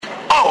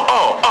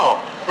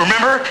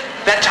Remember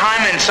that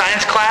time in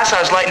science class I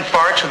was lighting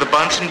farts with a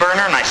Bunsen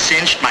burner and I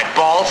singed my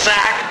ball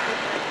sack?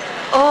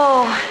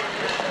 Oh,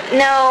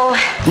 no.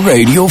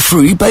 Radio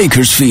Free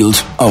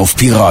Bakersfield auf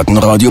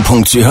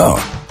piratenradio.ch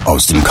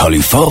aus dem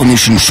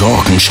kalifornischen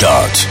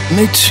Schurkenstaat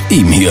mit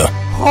ihm hier,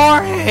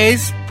 Jorge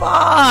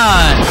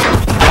Spawn.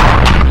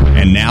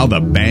 And now the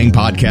Bang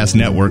Podcast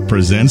Network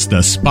presents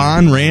the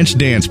Spawn Ranch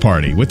Dance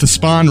Party with the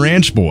Spawn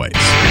Ranch Boys.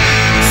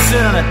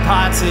 Sit on a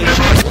party.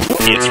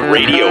 It's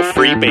Radio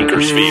Free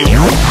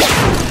Bakersfield.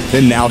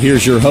 And now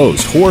here's your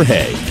host,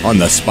 Jorge, on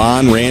the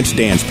Spawn Ranch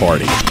Dance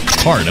Party,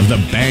 part of the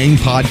Bang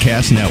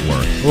Podcast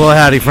Network. Well,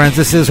 howdy, friends.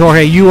 This is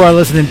Jorge. You are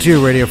listening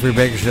to Radio Free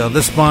Bakersfield,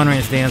 the Spawn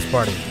Ranch Dance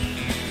Party.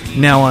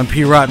 Now on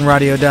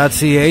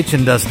PRottenRadio.ch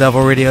and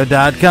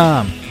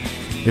DustDevilRadio.com.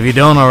 If you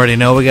don't already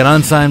know, we got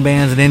unsigned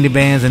bands and indie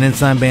bands and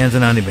unsigned bands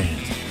and undie bands.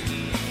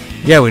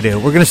 Yeah, we do.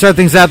 We're going to start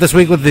things out this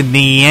week with the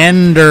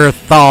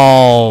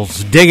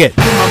Neanderthals. Dig it.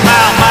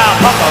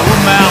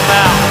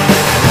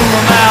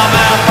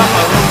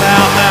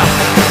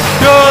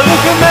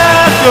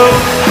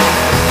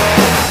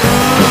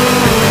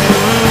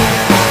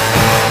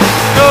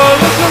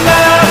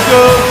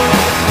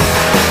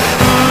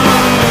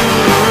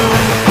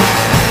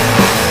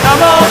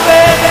 Come on,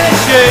 baby,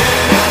 shake.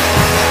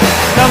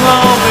 Come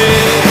on,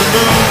 baby,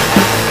 move.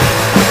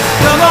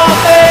 Come on,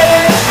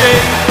 baby,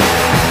 shake.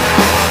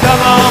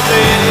 Come on,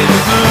 baby,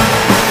 move.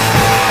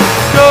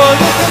 Go,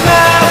 little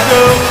man,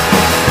 go.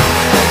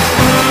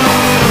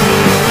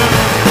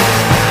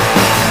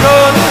 Go,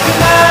 little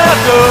man,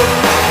 go.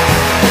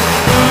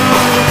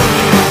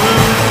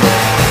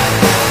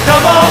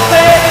 Come on,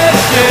 baby,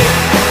 shake.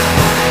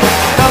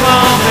 Come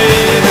on,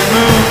 baby,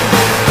 move.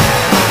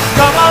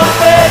 Come on,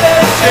 baby,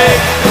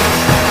 shake.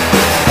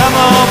 Come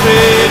on,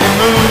 baby,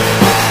 move.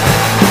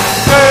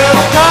 Girl,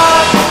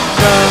 come,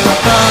 girl,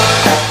 come,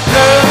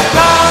 girl,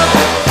 come,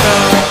 girl,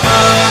 come,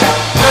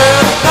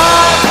 girl,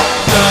 come,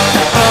 girl,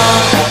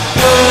 come.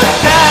 Good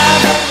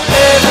time,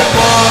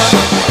 everyone.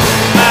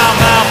 Mow,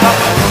 mow,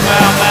 papa,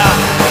 mow, mow.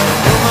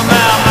 Mow,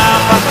 mow,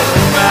 papa,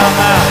 mow,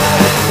 mow.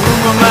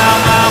 Mow,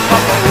 mow,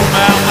 papa,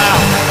 mow, mow.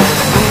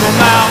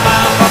 Mow,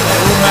 mow, papa,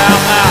 mow,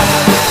 mow.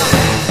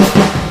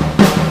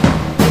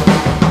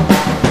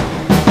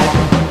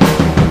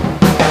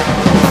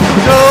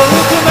 Go,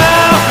 little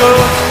man, go.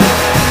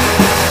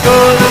 Go,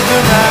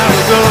 little man,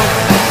 go.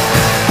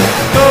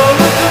 Go,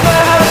 little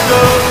man,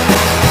 go.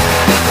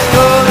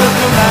 Go,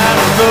 little man,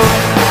 go.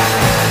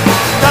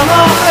 Come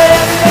on,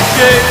 baby,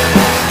 shake.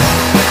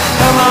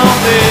 Come on,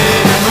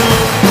 baby,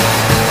 move.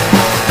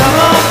 Come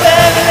on,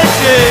 baby,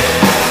 shake.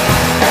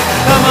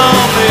 Come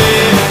on,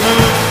 baby,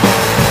 move.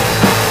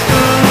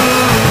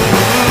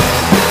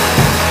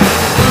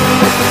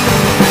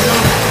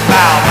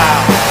 Bow,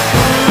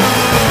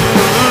 bow.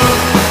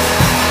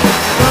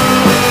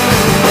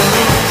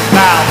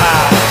 Bow,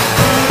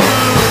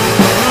 bow.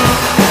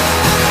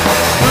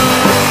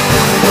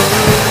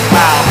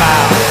 Bow,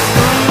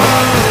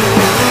 bow.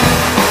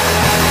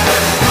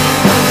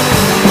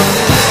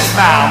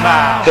 Bow,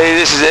 bow. Hey,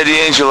 this is Eddie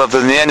Angel of the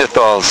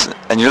Neanderthals,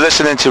 and you're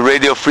listening to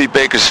Radio Free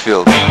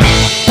Bakersfield.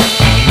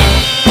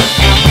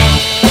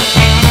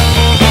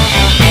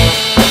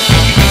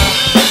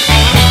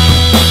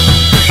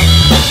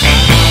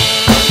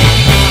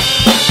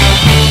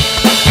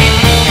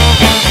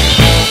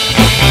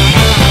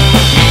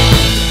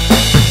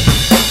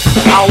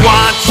 I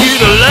want you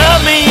to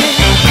love me.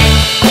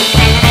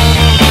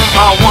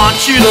 I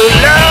want you to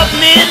love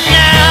me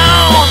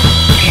now.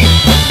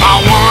 I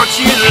want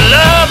you to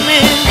love me.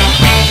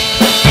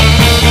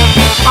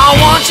 I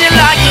want you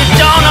like you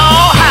don't know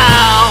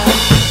how.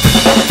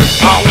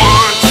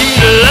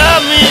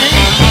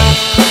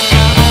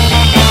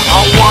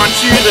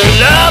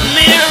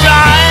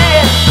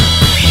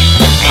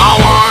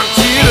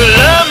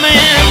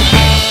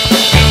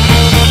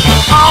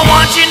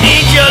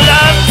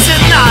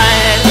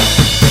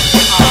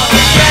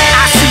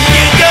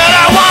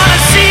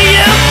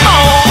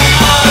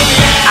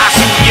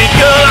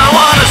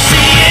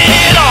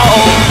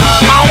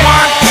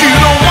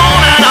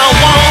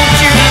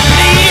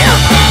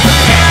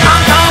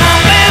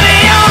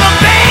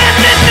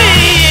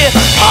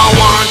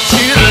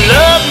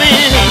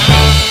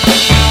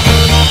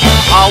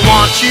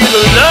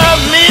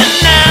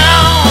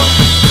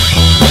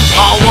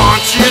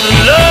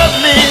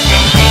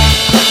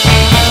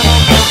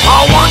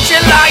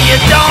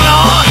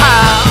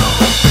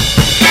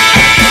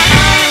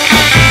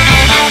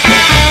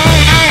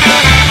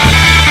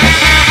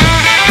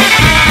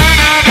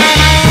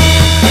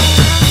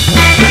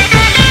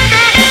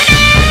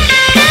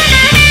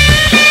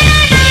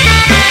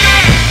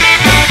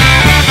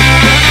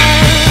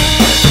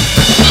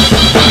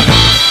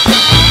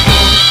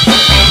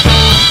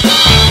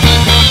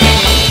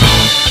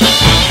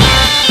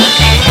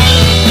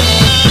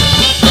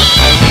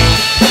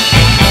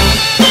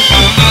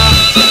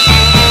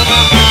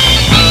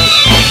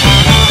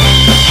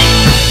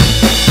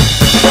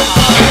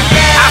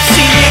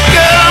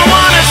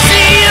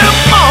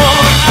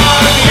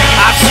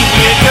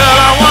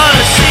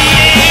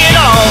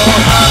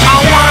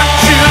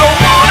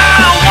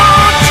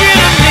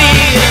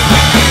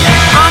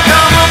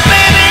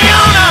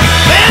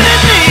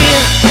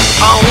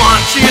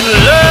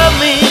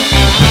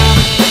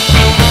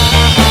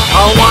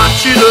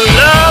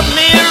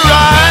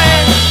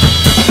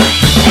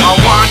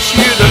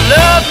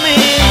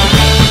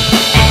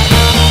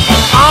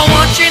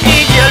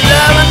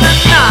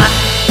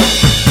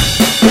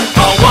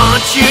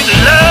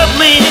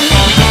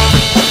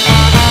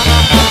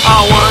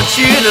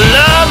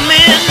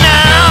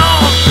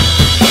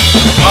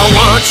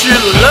 you to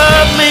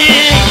love me.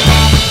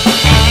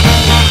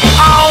 I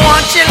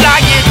want you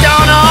like you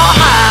don't know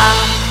how.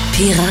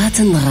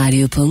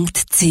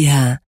 Piratenradio.ch.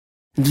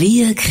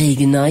 Wir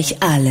kriegen euch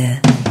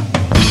alle.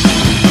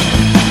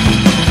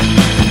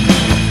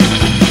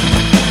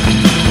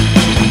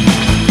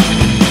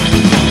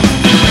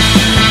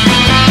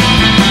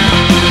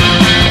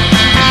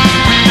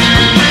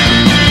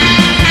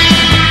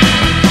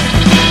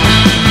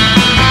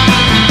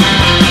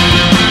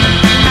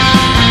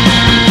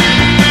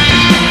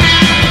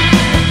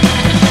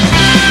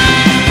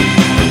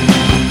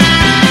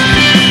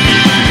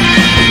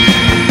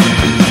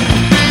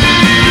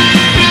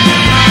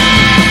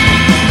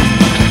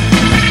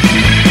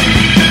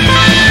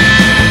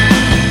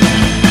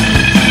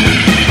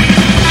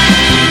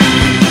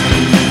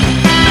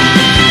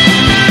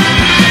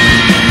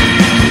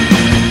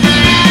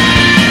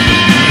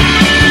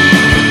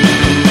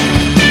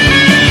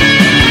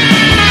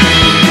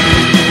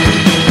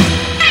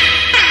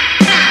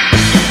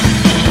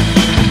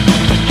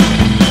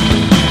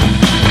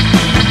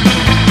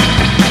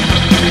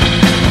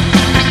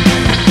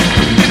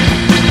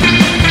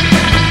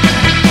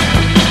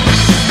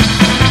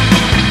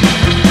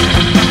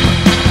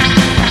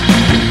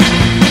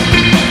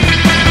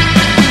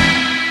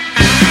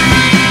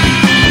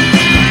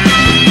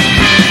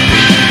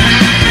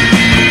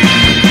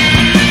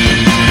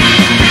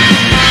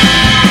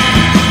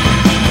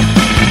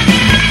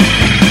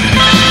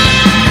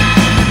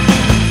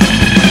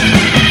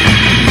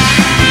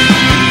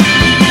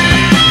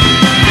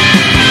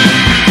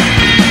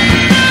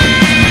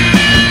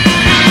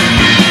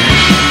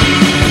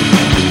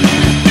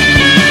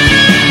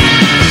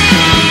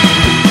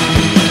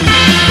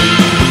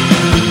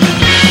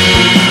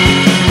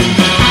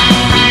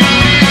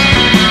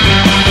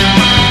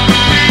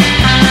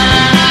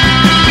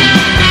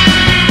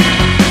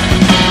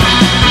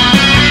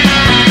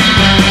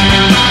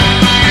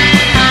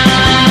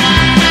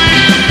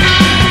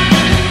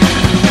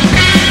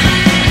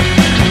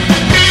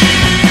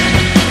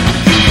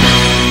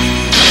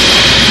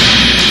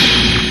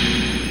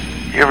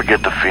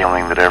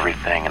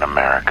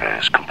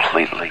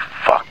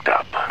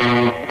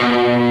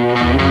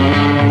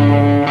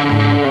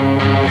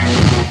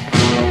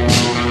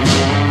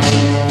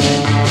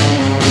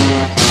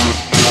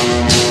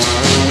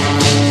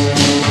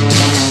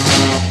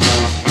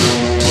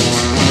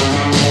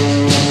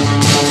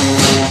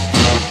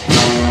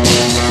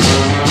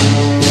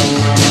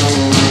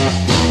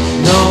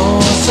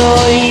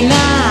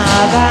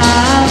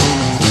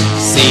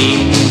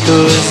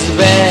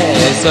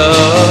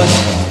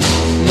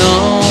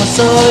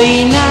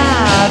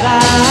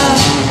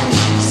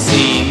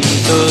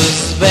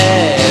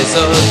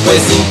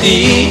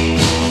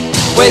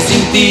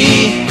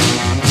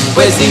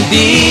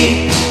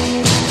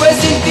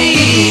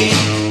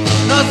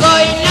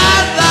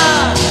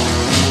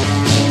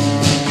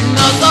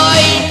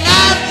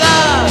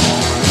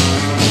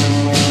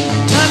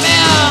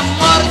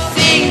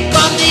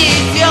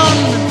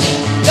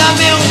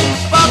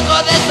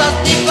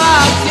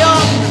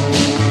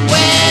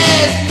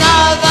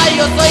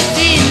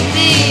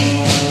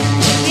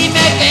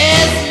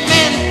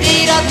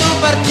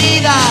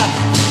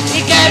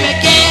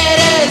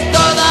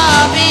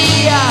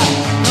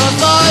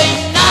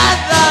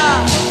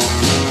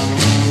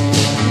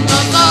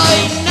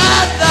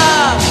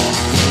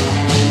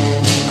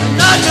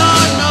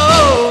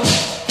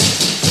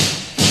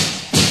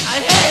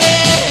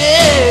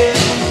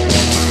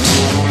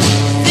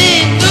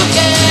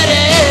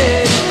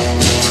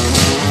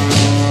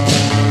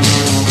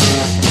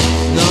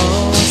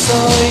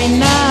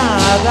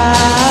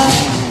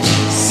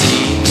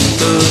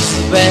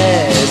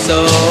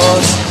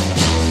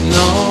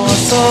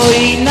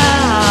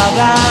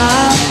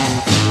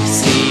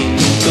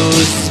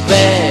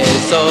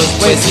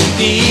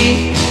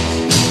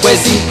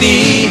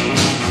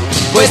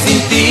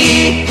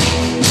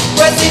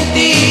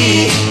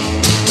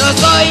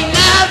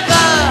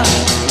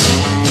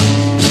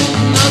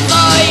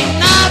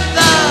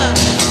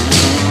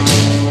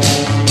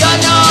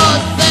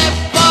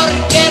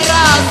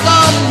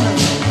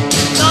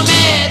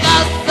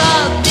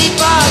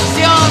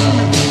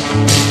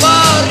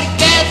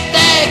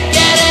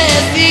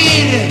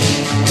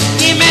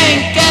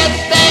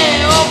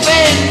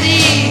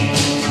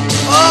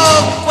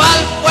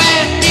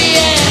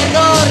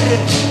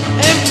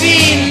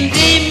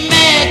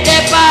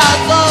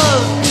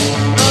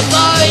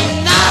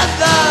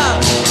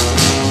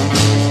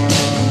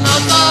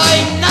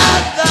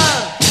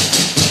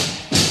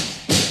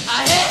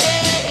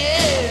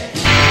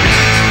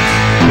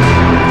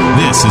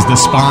 This is the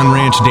Spawn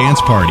Ranch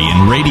Dance Party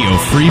in Radio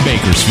Free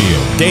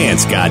Bakersfield.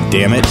 Dance,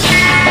 goddammit.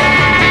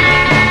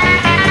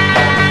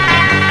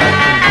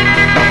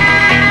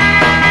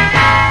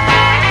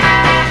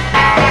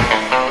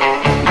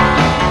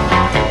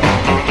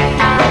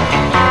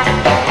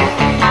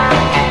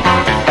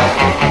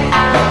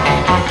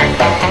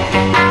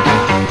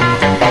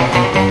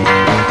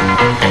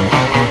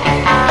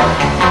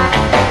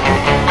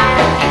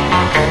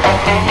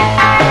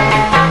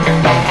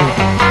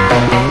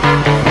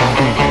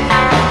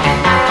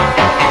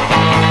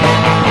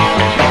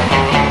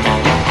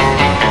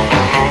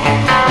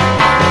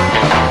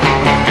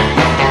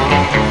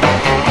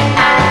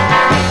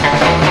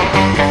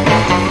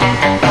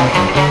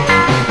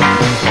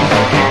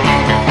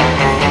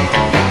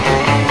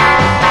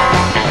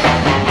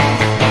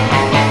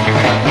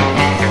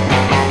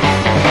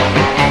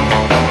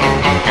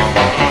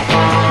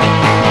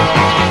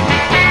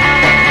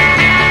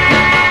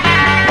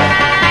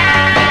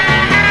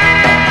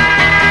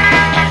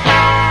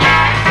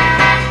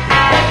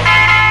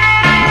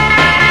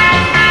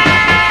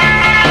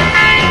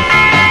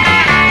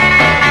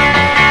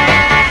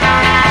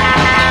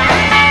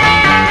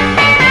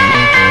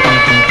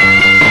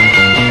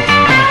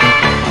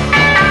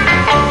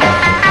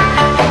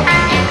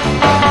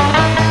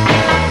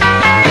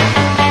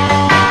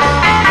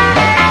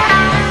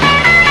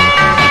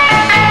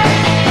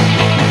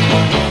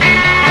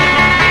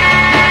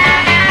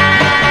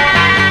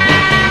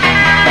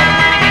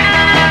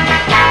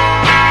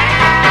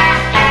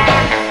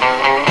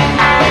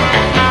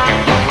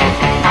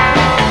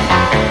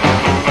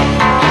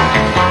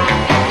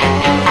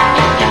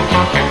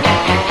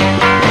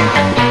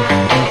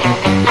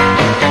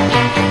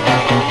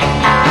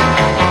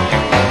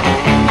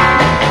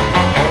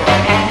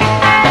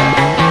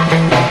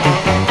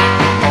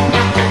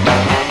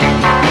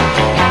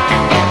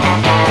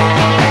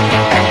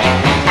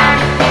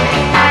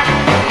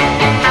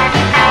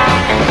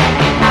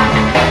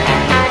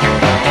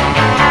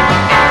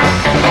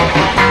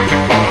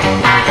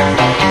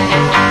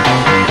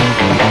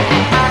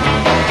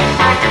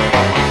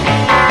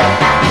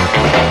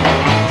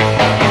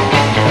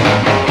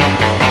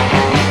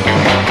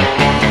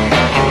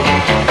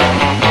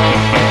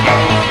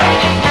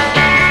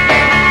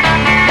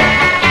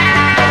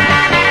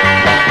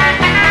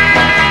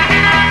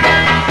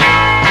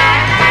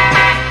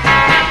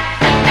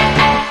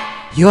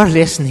 You're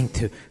listening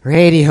to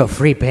Radio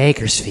Free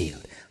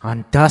Bakersfield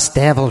on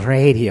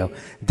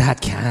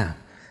DustDevilRadio.com.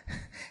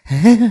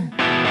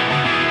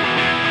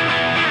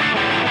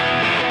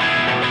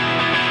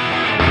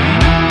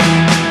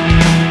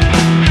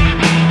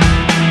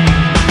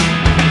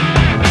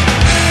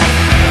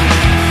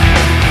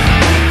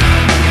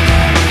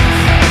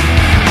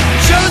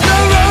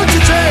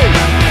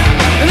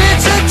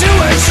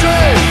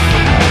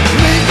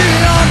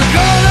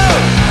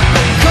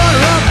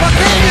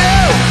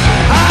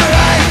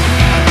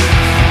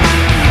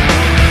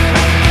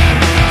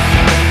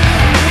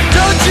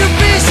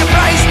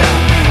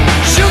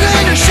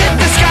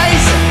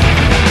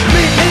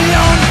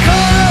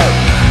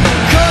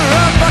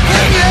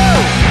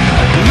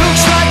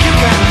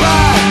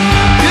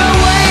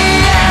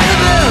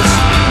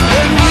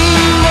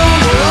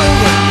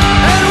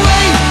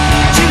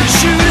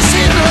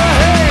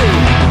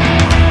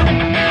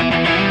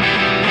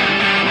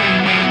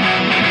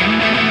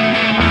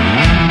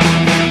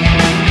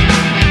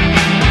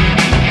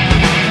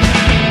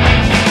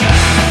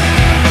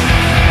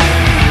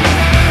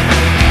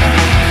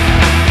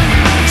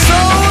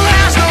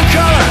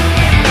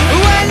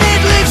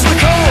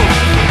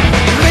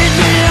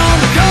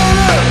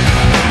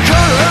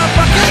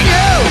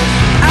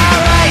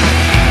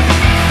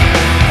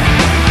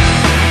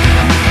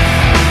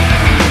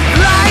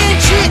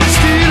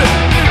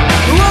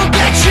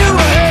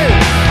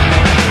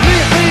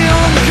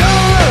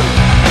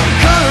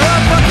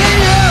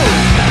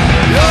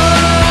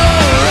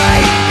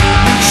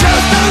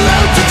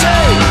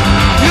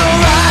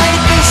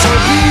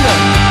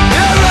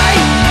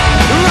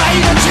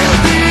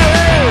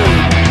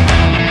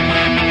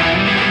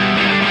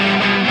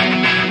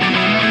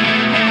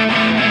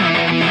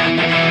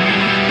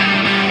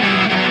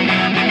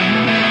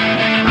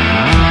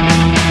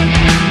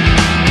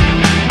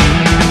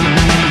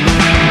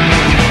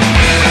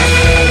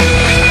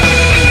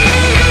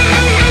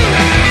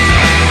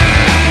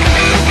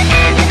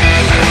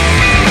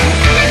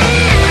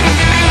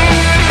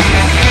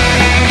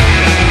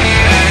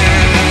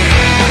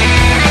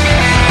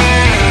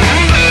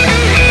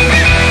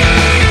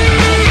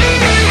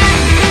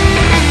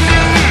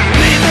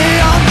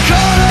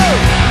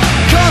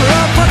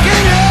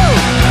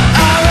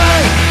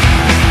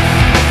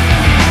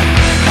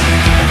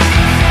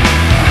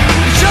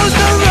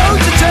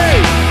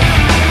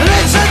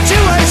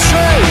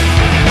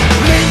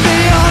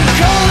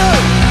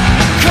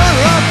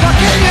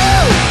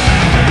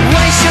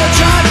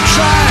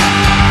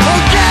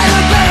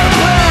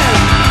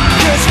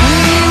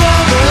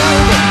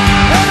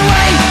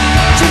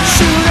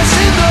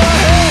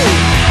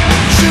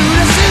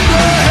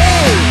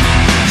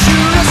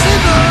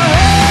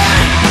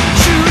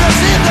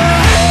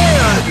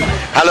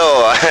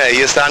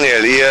 Hier ist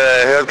Daniel, ihr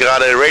hört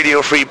gerade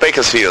Radio Free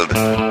Bakersfield.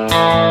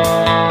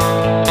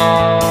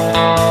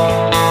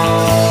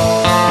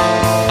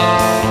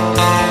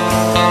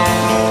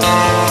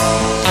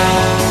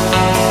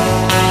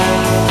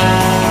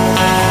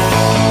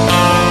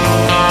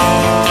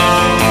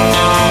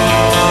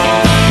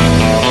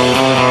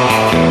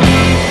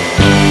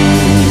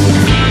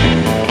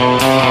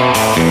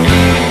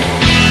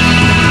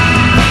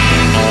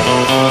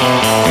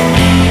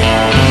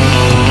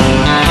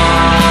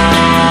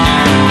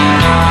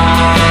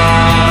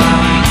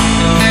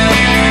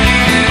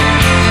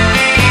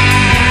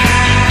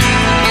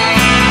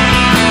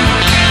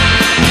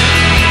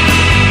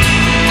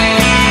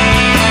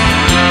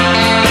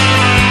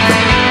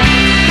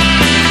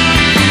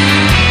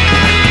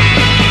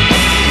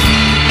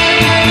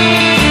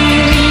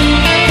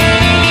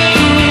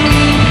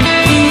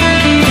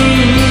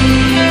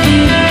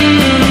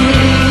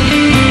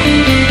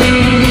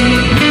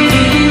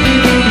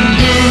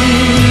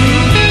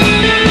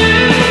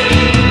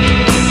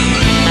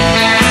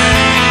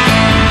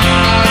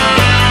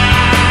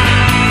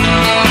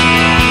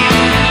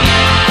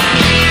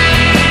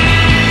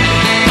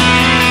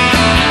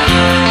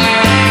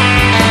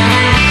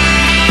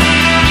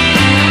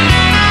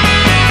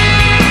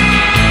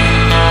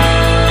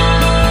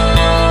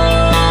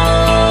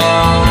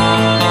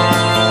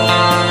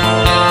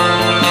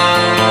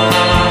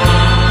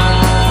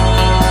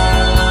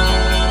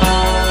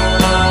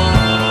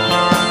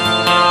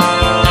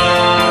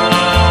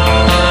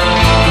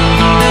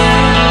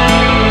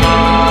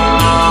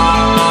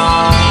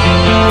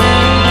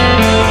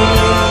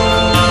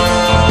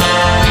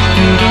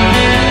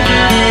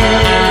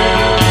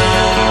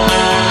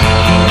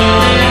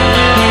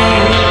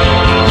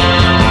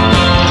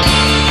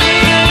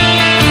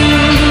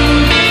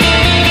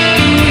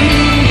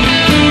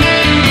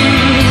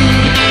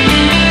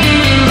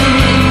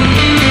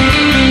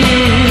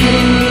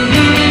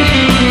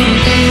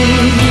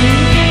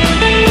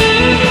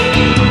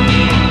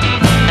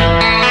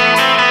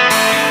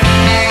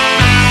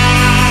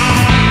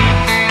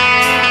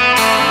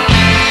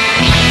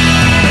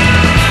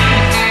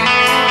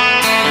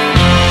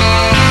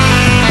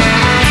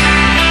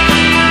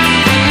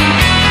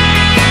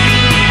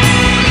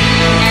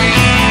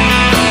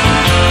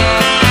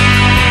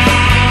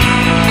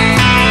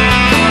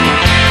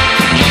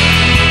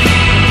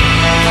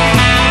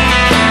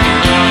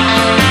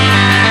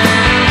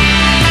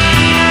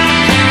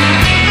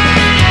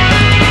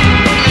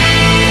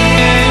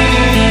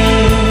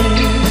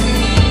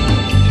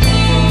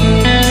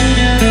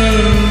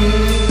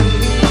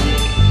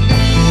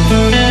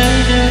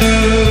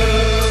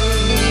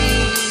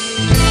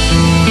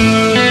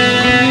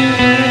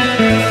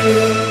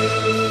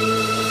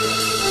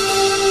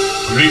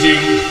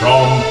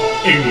 from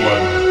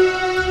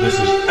England. This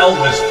is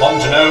Elvis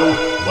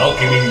Fontenot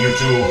welcoming you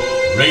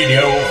to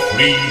Radio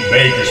Free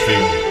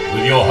Bakersfield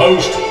with your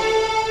host,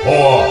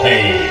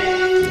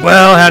 Jorge.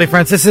 Well, howdy,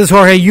 friends. This is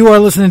Jorge. You are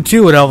listening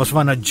to what Elvis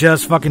Fontenot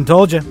just fucking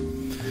told you.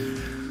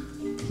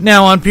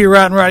 Now on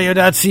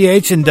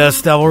PRottenRadio.ch and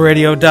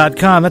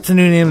DustDevilRadio.com. That's the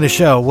new name of the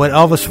show. What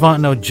Elvis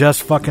Fontenot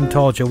just fucking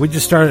told you. We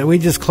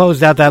just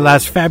closed out that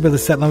last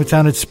fabulous set. We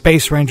sounded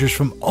Space Rangers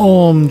from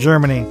Ulm,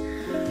 Germany.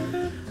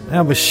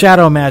 That was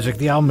Shadow Magic.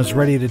 The album is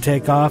ready to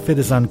take off. It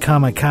is on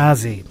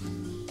Kamikaze.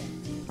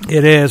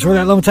 It is. We're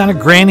at Lone Town of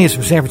Grannies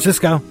from San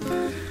Francisco.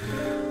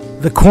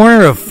 The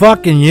Corner of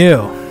Fucking You.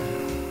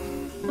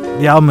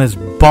 The album is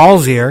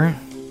Ballsier.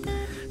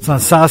 It's on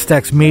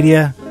Sostex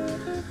Media.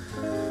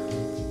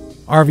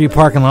 RV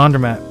Park and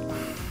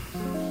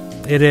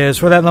Laundromat. It is.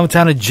 For that Lone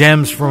Town of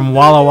Gems from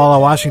Walla Walla,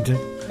 Washington.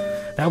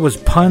 That was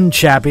Pun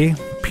Chappie.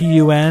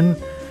 P-U-N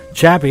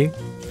Chappie.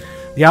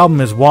 The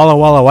album is Walla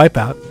Walla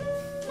Wipeout.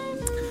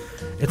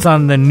 It's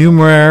on the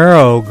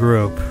Numero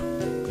group.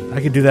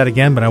 I could do that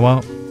again, but I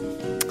won't.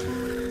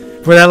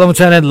 For that Lone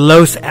Town of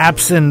Los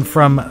Absen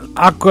from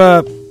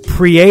Aqua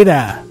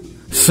Prieta,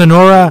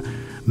 Sonora,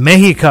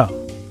 Mexico.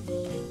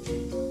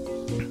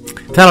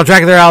 Title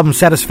track of their album,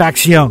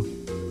 Satisfaction.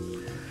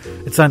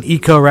 It's on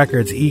Eco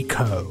Records.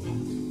 Eco.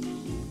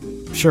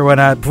 Sure, why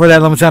not? Before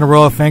that, let me sound a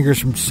roll of fingers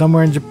from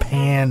somewhere in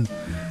Japan.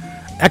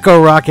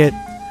 Echo Rocket.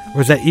 Or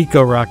was that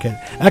Eco Rocket?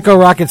 Echo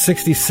Rocket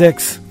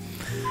 66.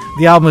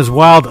 The album is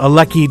Wild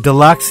Aleki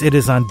Deluxe. It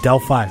is on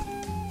Delphi.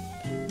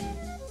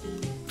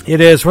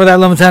 It is. For that,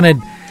 let me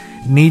sound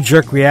Knee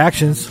Jerk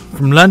Reactions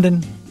from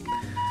London.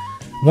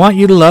 Want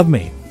You to Love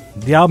Me.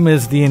 The album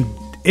is The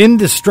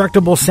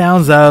Indestructible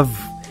Sounds of...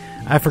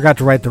 I forgot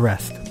to write the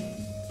rest.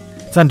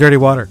 It's on Dirty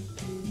Water.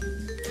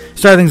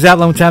 Start things out,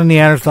 Lone Town and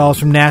Neanderthals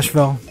from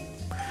Nashville.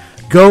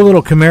 Go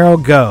Little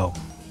Camaro, Go.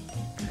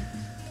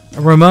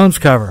 A Ramones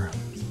cover.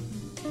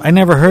 I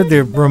never heard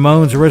the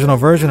Ramones original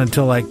version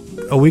until like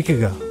a week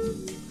ago.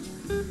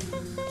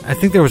 I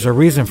think there was a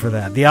reason for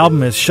that. The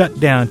album is Shut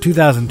Down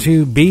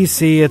 2002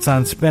 BC. It's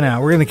on Spin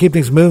Out. We're going to keep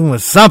things moving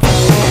with something.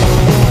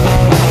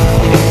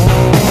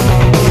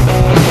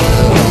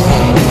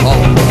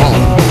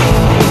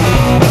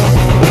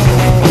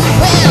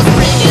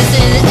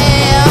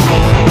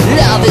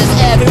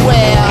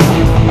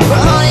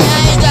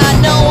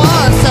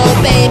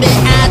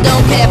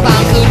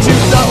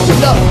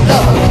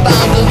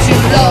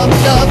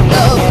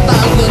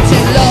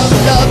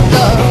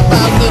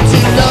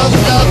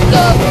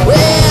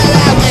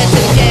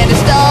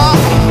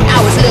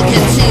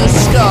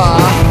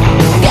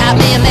 Got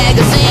me a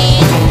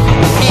magazine.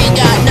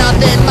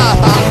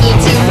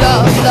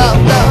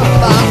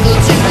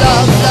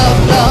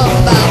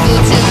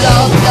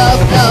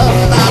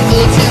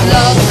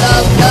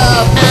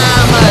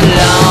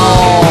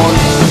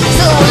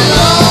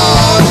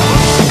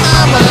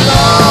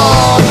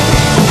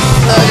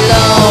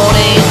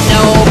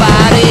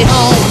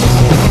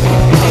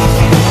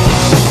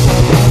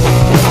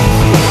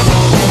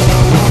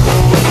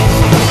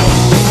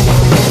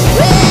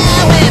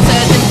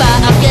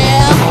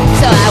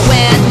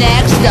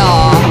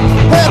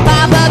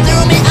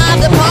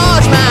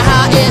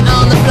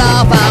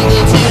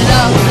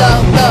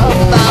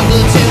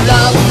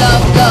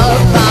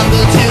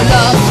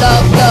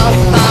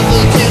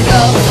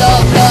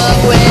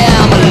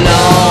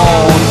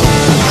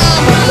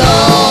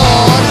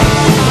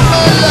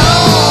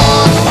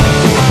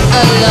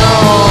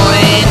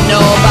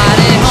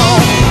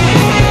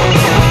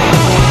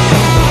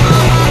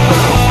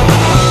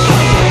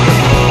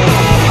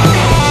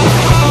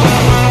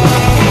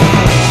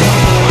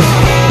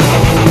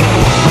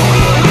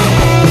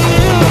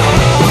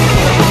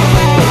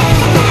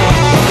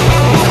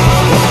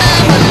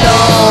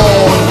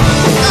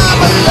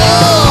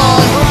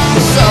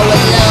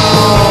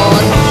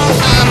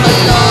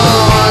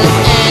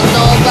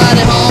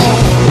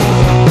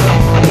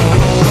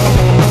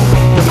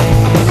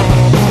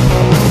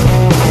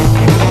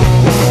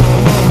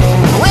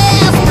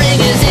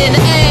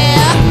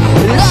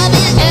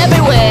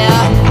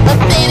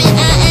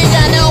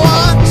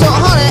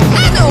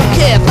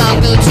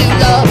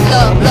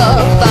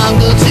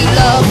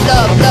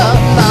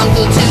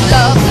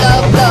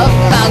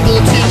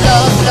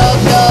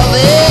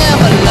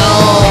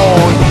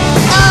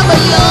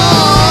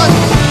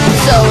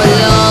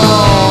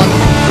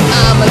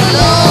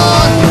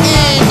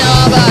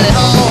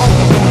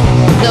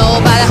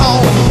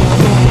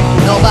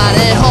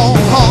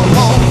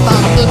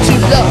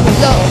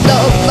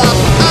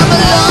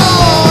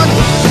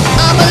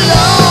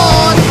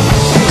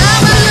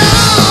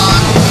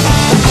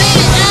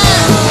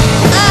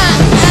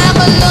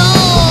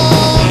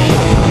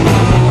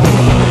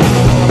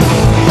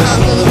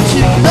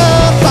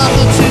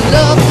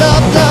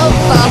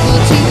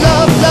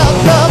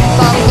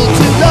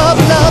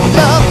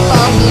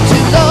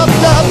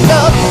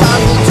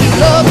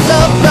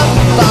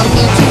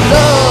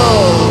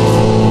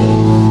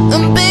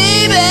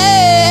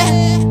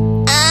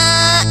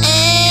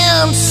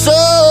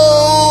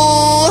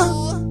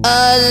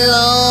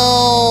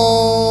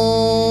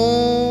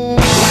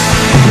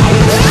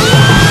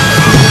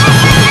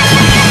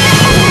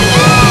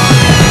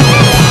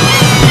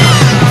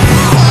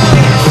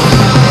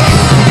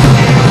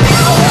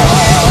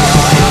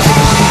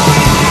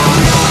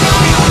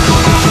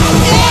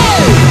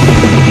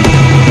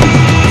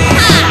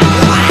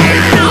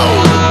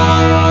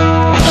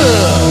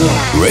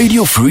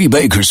 Radio Free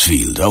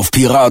Bakersfield auf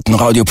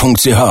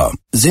piratenradio.ch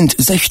sind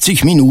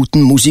 60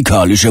 Minuten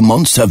musikalische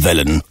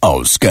Monsterwellen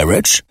aus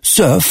Garage,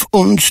 Surf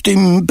und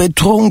dem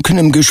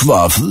betrunkenen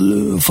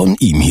Geschwafel von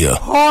ihm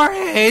hier.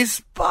 Jorge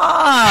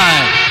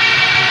Spawn!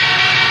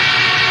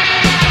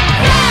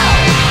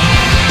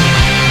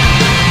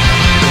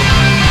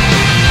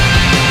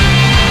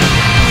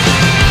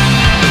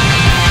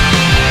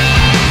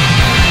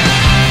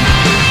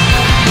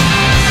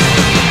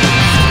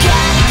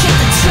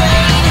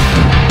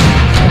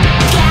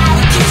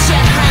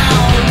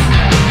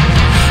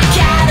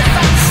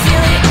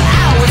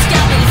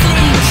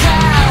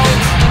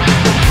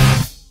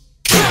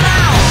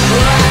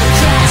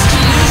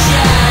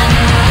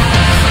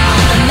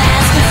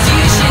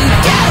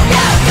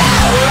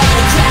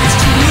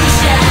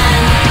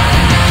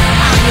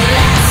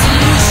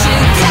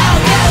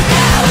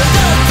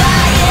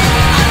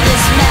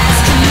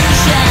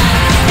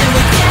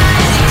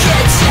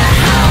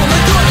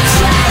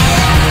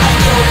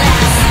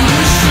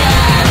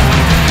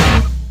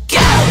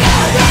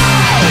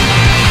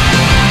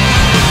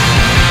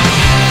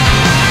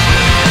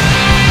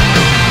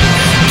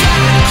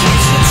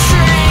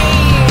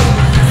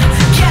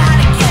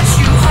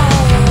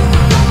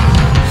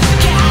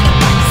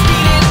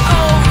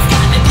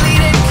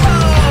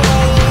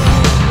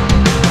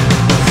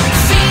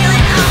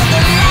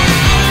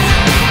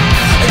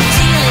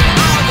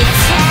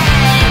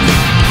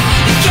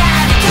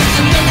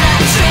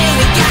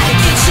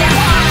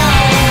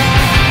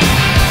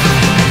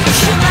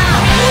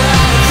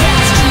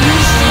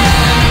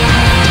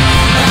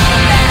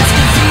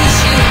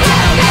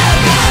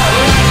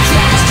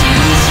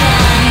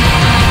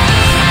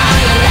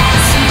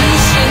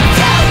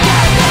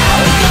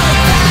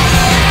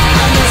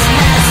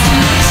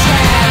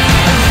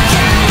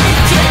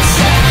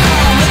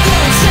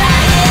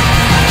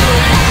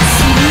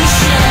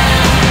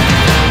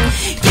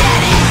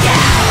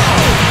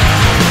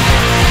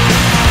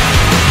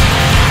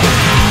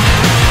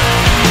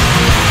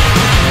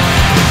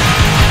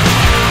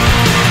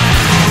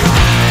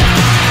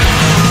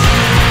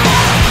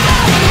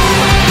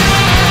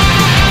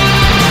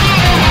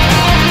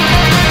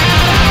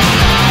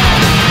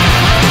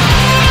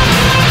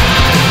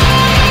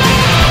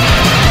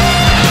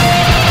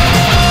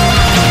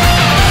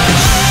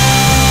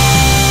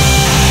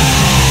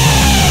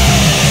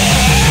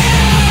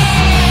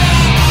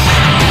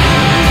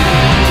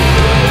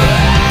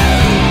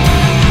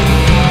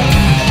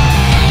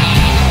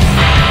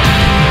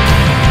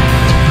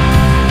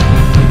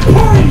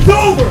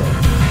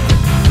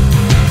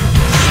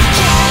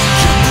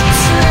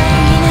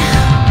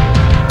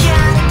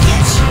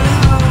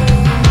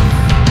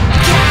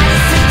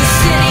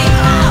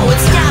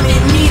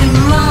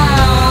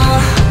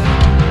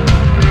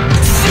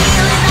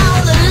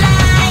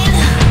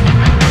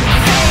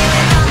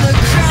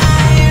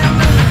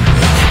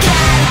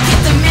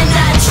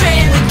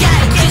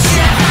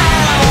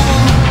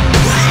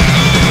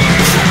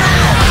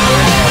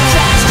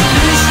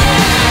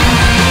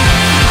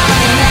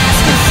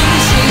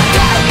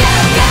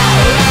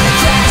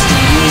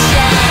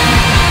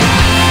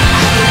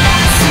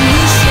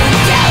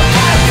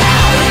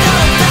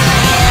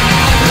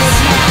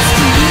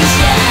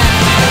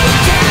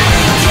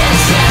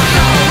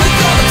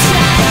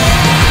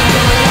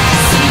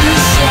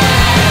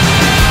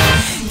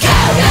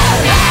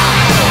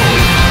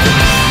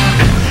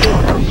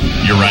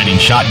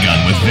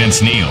 Shotgun with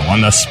Vince Neil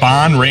on the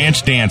Spawn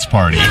Ranch Dance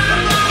Party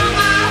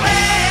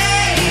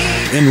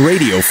in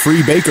Radio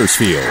Free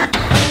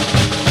Bakersfield.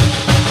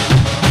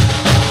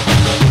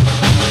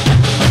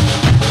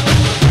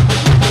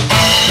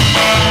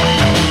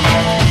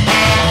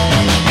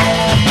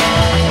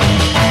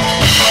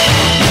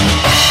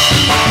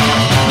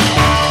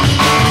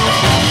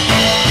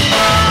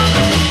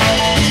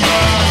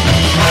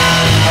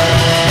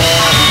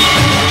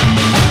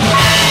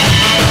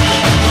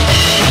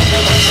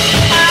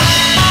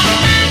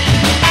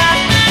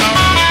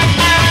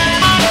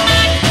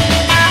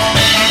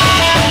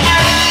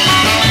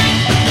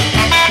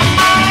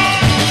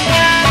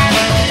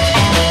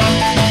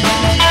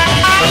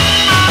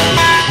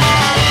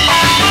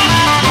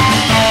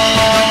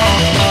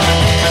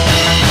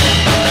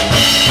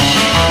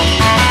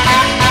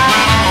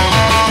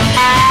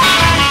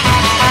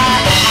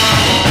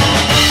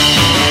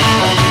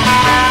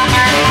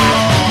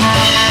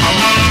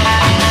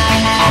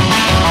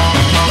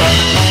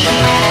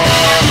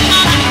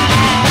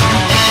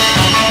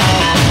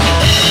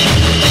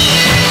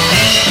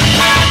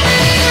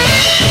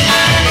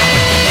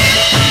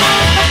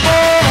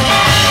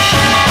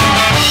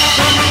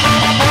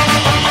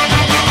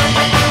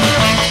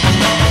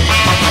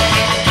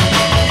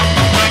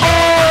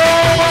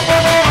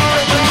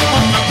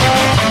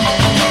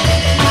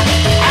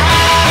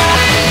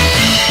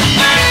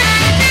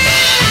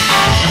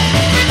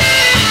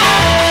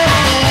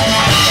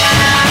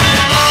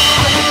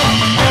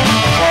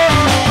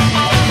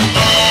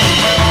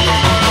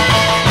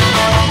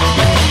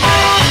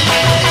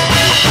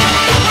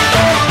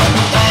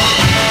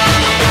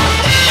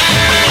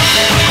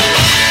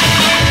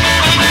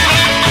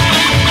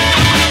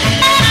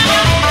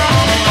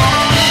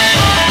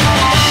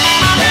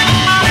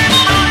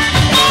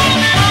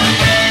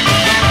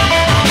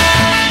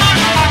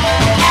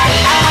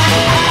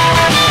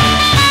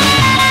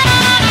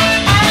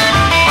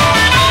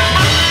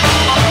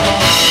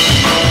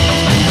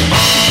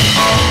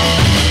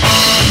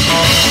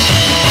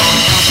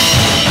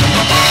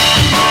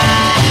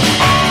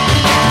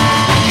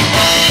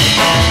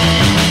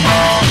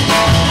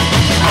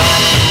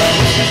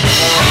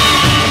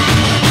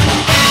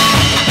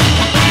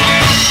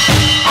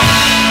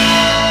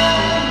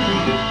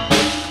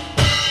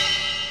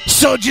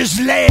 just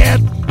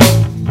let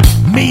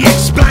me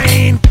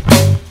explain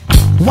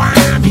why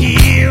I'm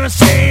here and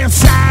saying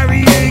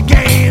sorry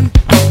again.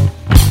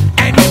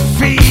 And you're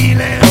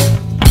feeling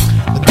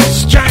the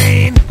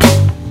strain,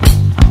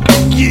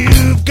 and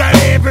you've got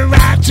every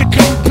right to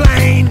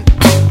complain.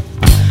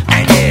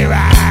 And here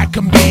I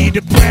can be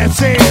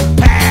depressive,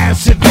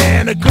 passive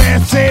and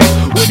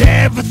aggressive, with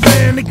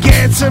everything that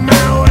gets in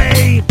my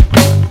way.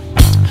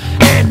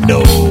 And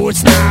no,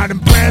 it's not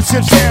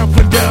impressive,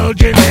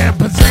 self-indulgent and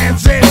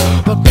possessive,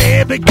 but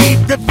baby,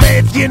 keep the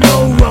faith, you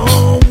know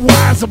Rome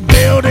was a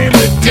building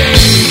today.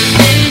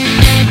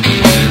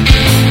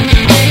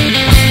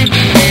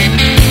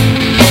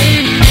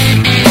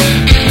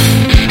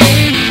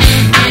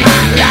 I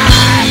might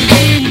lie,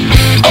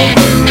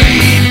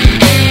 overeat,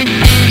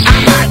 I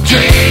might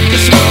drink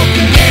and smoke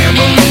and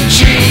gamble and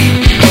cheat.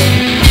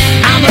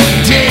 I'm a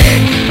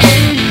dick,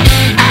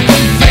 I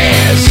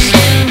confess,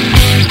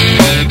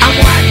 I'm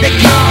what they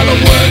call a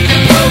work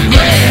in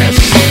progress.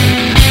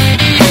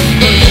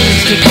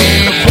 Ballistic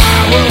in a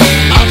quarrel,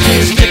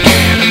 autistic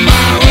and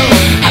immoral.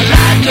 I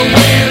like the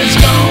way it's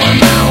going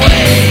my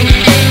way.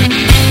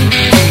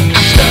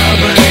 I'm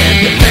stubborn and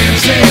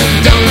defensive,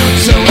 don't look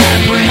so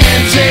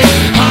apprehensive.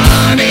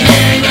 Honey,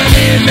 hang on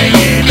in there,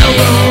 you know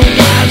Rome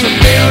was a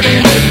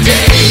building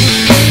today.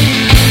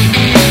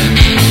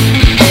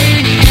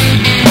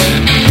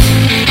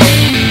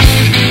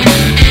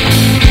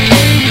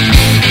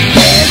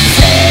 They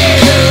say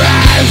the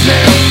rise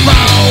and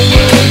fall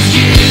was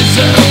years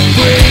of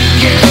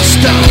brick and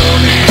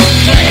stone and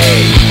clay.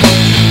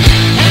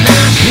 And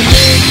I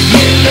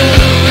Caligula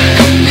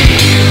and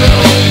Nero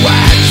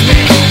watch me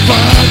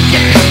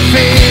fucking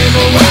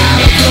fiddle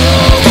while I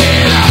blow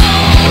it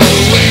all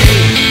away.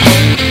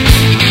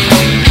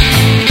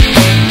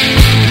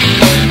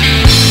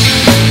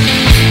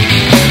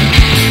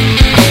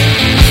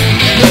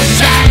 The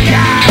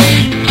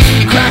psychotic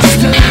crossed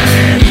the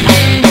line.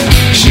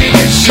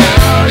 Sugar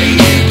shorty,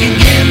 you can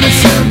give me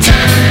some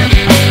time.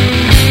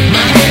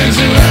 My hands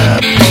are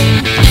up,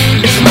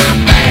 it's my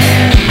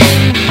bad.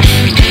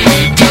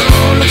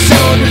 Don't look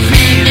so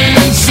defeated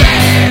and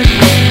sad.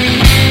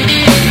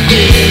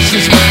 This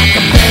is my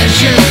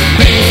confession,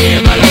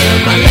 babe, I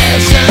learned my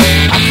lesson.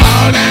 I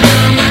fall down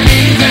on my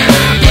knees and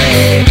I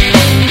pray.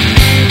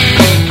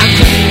 I'm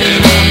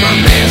cleaning up my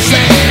mess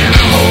and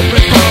I'm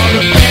hoping for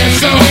the best.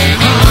 So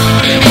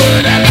honey,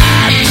 would I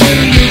lie to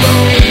you?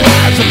 Rome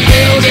was a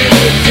building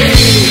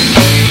today.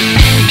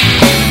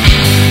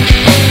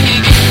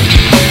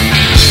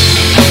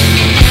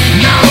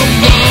 No,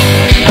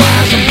 Rome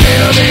was a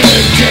building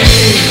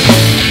today.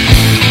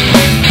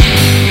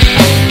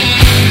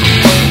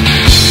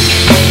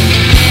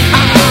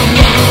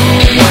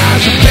 Rome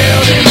was a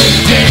building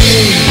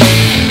today.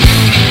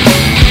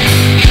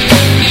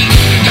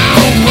 No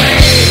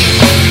way.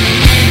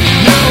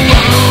 No,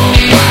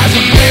 Rome was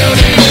a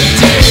building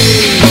today.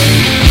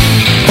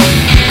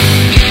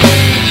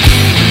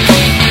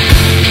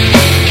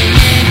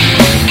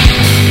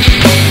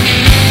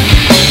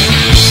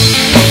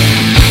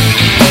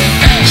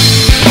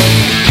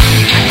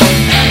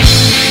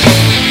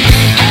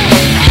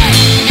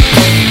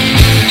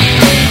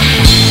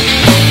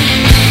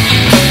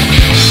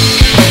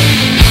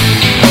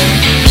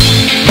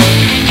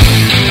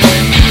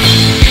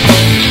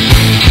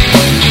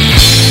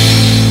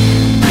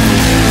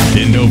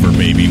 Bend over,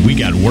 baby. We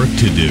got work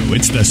to do.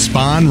 It's the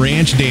Spawn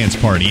Ranch Dance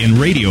Party in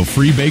Radio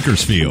Free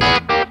Bakersfield.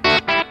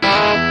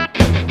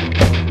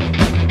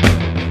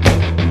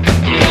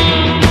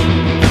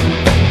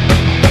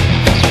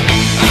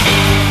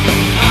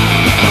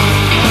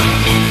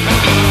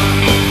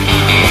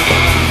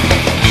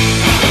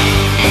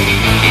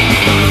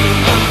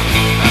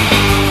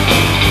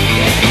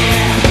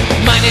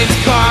 My name's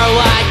Carl,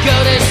 I go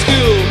to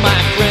school.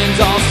 My friends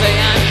all say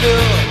I'm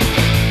cool.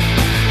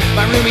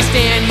 My roomie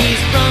Stan,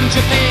 he's from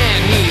Japan.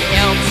 He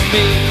helps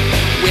me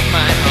with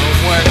my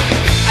homework.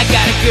 I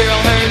got a girl,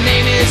 her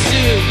name is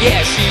Sue.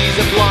 Yeah, she's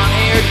a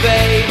blonde-haired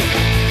babe.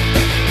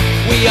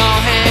 We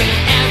all hang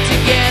out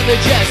together,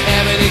 just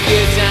having a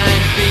good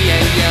time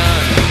being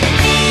young.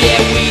 Yeah,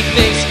 we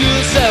think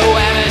school's so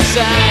out of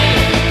sight.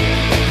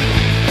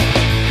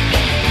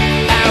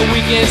 Our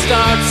weekend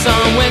starts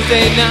on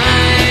Wednesday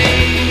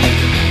night.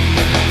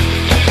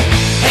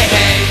 Hey,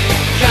 hey,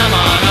 come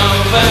on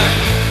over,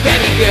 grab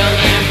your girl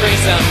and bring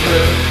some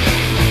fruit.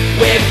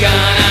 We're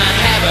gonna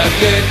have a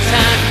good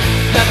time,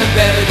 nothing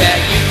better that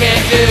you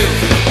can do.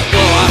 Go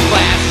off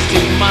class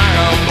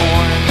tomorrow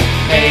morning,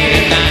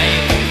 8 at night,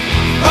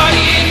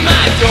 party in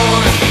my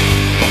dorm.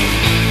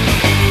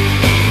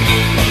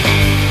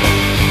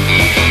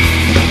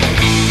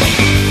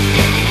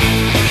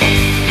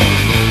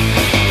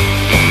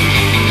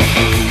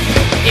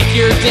 If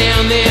you're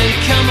down then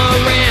come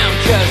around,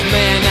 'cause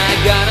man I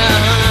got a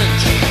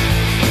hunch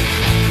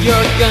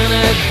you're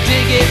gonna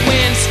dig it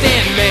when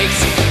Stan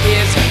makes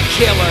his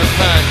killer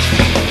punch.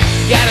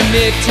 Got a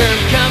midterm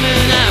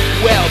coming up,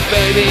 well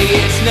baby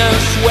it's no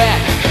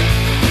sweat.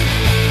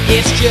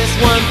 It's just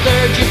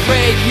 1/3 your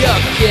grade,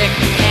 you'll kick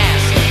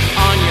ass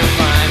on your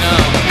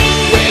final.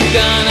 We're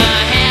gonna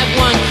have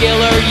one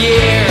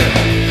year.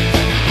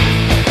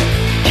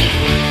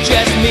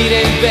 Just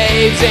meeting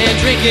babes and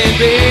drinking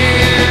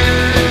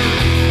beer.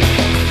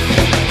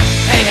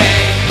 Hey,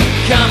 hey,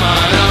 come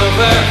on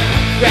over,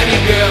 grab your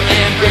girl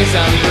and bring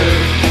some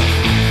fruit.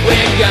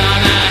 We're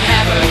gonna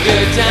have a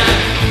good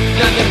time,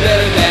 nothing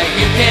better that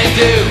you can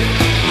do.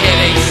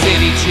 Heading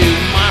city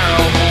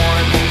tomorrow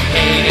morn,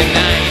 8 at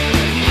night,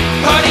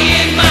 party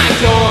in my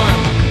dorm.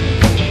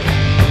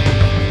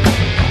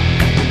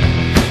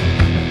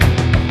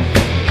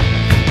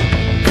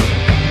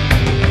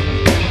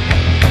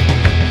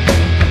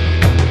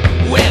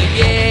 Well,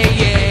 yeah,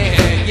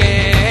 yeah,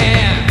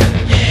 yeah,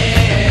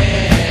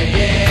 yeah,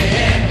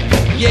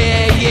 yeah, yeah, yeah,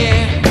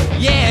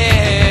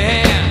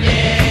 yeah,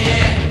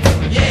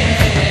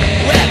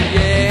 yeah. Well,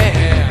 yeah,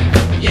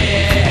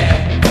 yeah, yeah, yeah,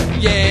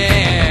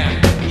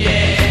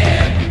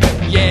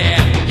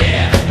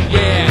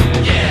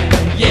 yeah.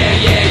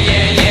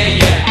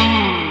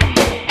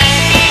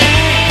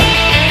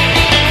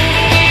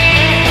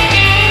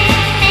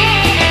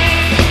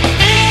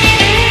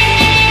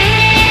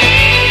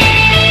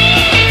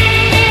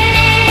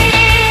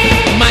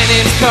 My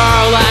name's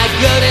Carl, I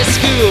go to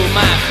school.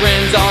 My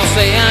friends all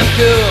say I'm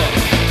cool.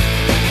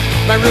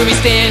 My roomie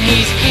Stan,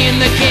 he's in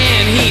the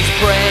can. He's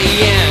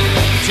praying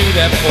to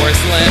the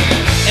porcelain.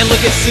 And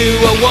look at Sue,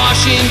 a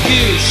washing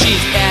goose.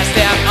 She's passed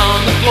out on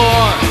the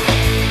floor.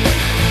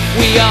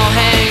 We all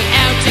hang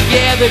out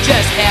together,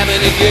 just having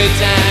a good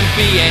time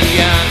being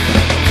young.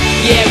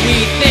 Yeah,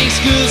 we think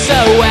school's so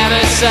out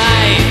of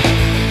sight.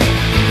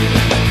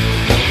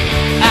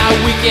 Our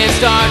weekend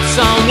starts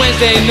on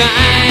Wednesday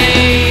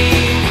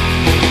night.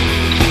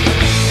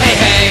 Hey,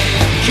 hey,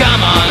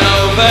 come on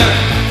over,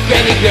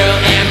 grab your girl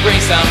and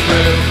bring some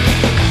fruit.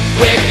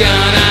 We're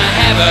gonna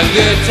have a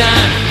good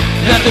time,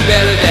 nothing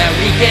better that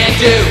we can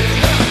do.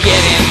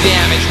 Getting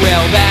damaged,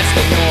 well that's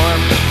the norm,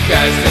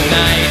 'cause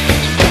tonight,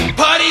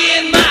 party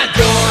in my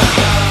dorm.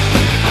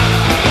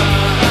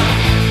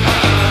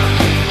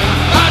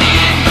 Party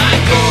in my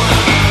dorm.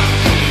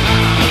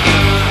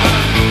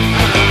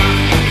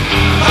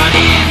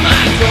 Party in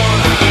my dorm.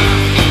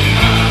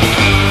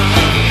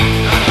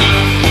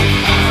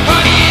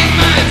 Party in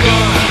my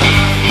dorm.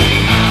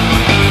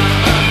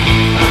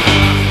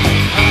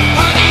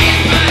 Party in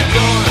my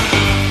dorm.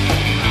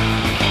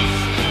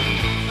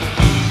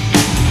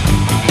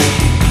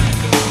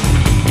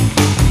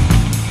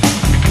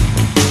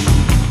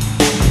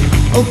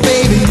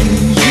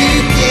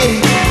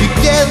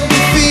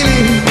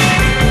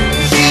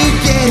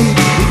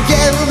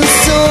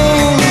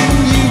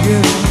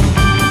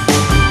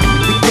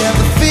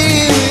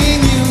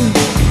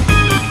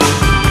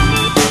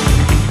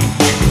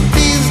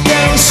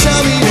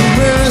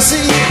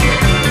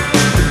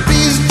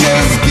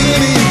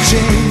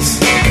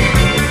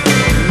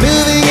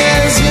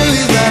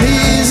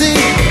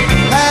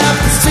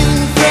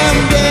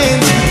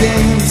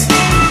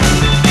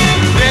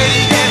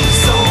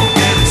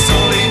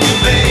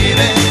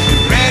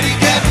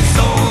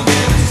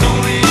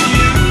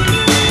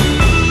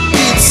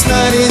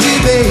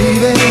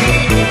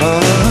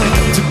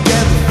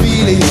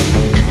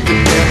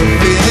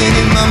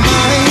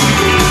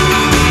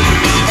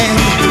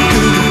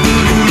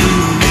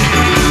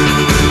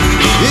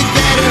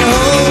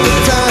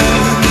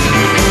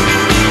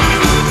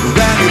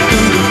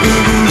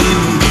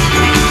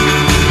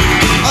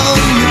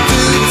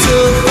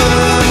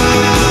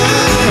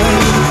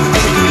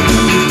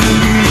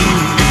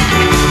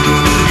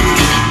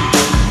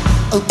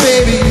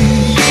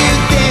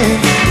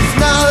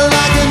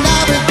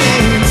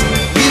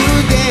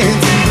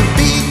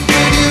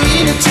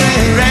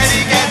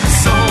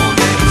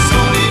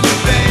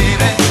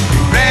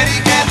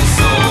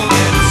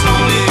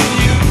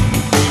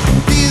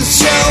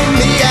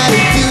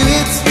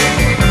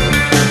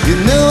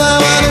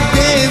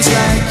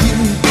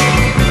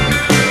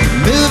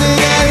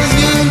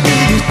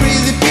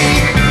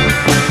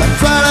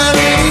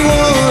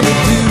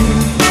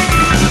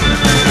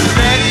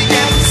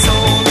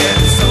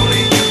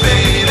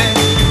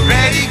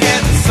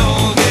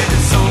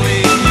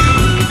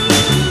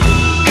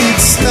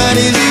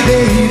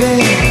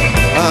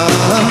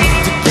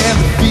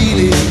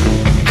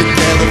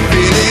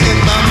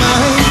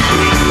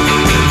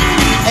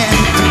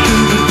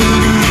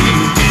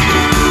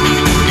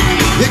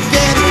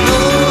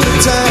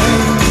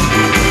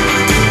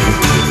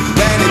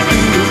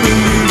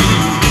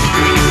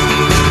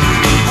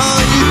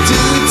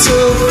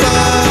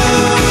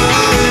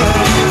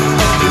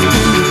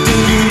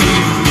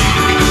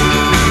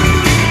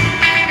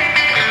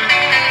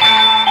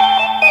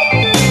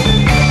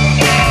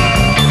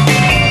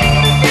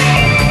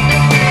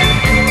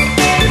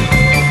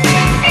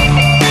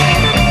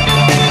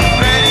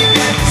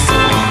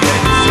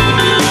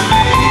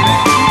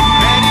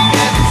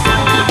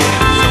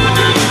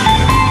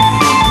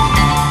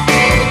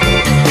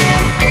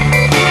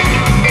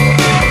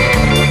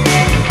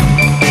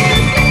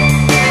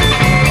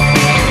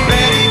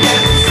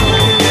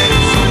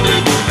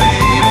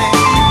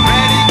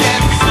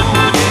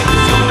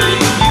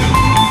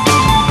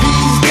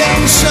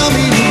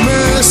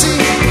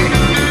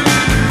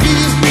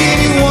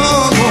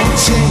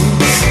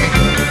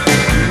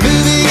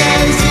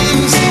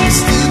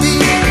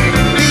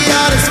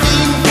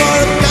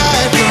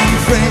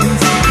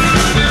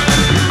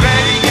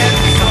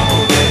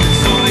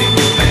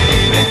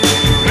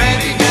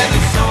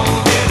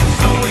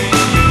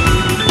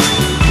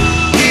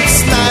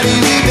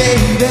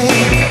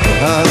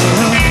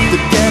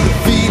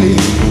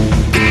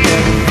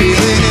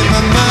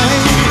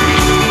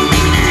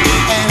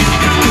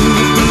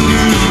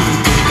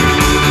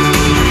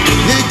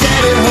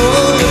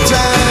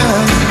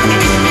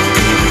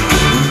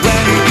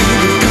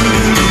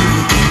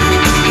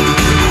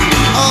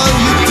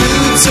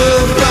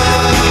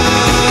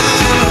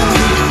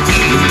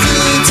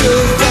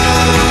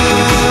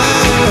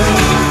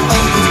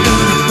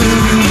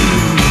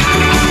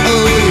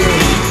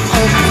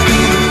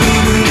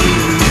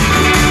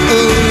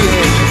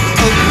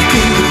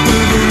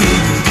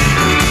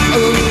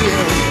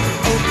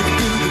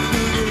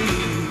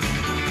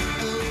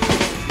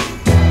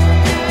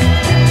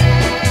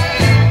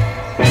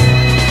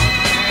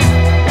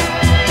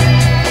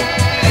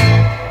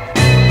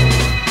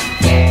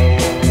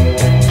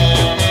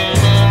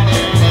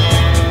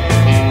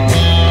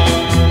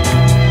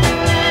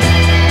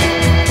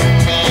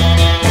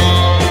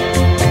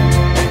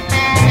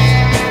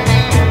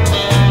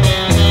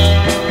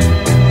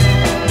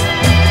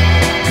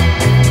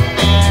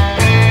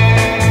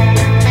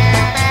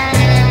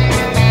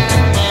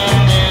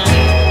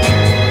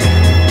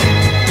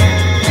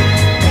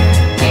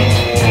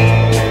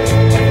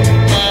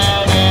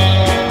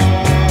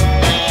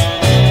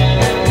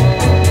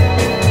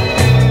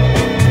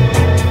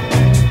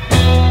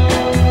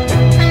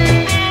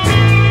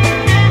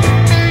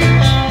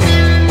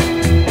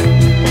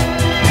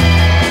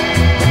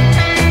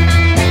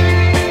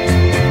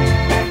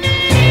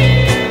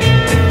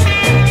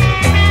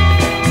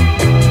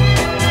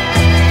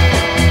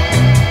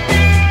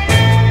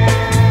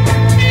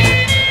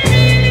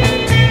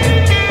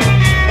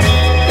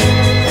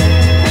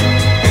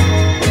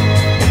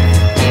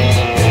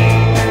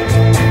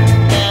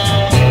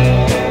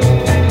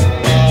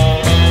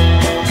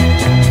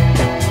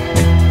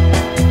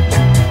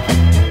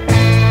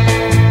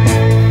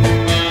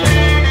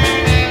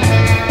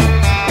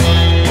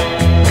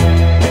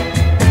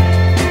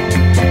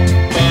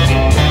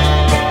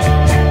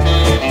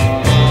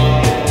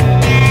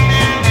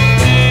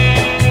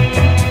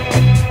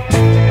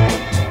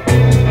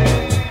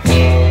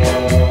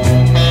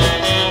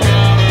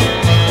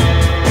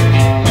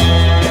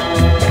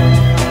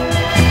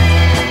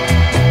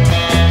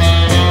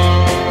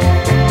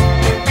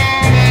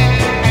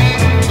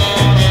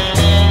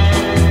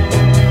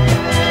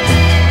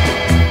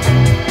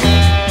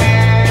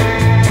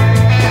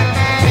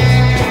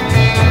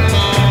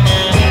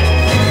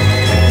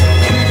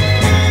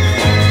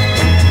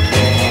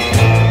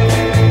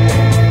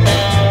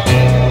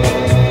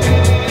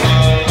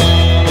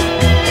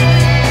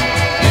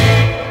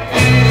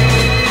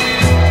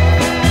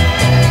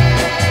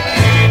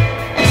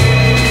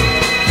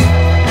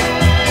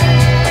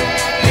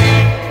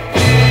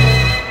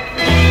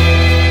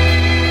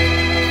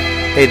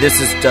 Hey,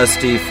 this is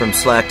Dusty from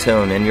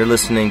Slacktone, and you're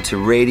listening to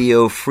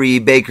Radio Free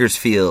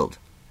Bakersfield.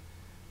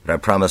 But I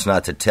promise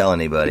not to tell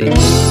anybody.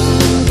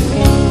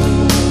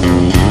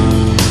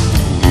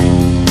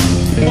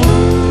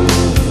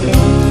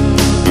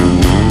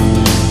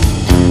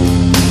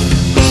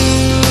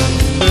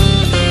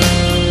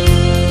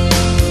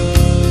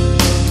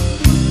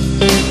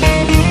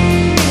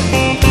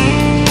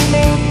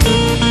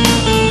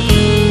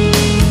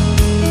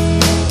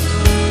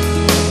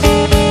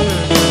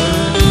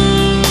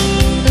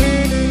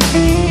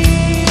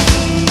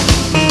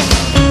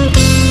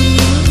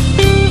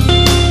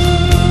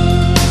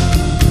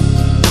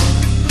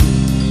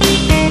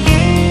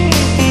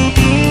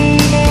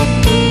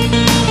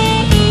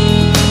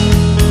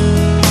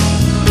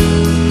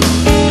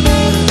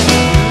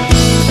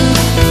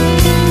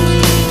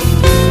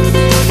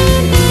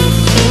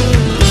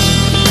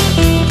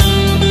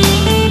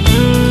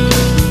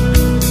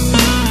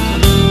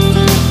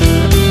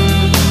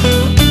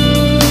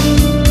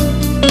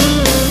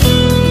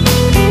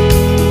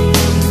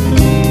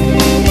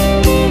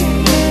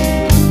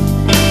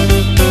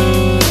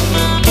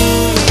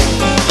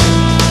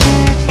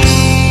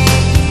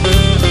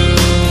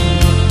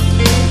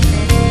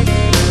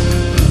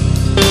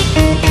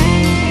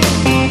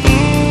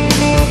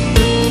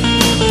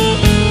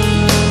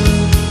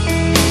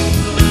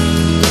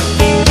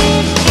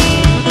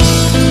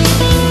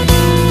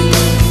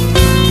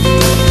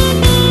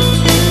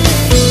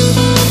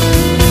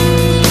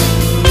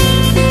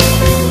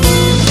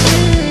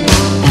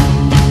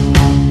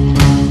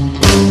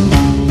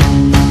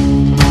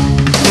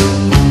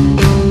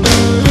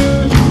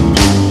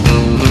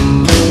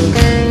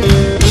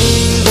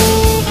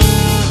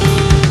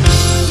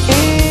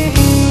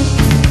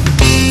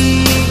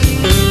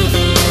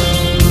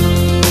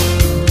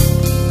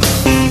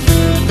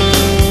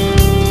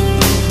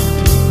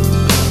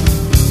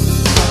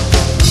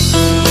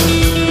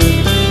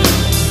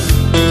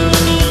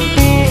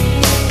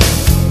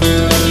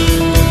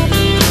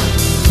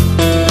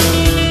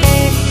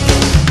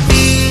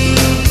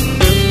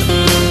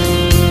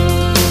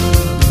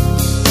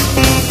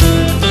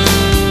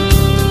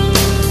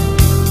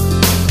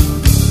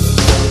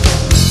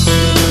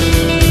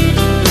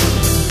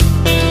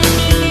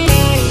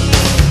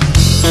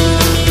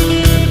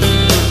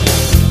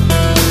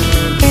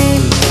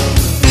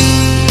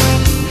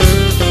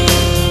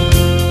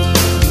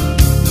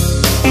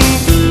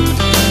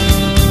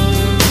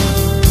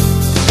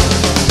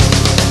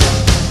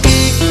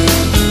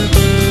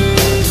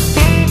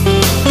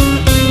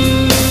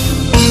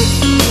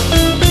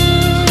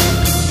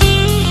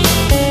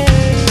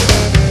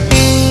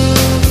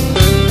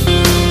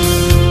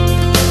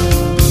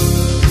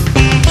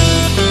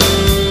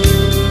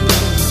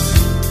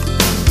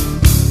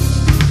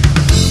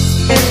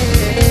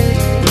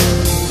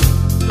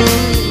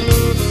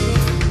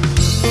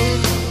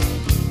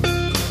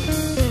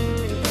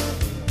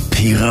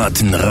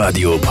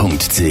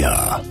 Piratenradio.ch.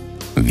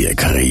 Wir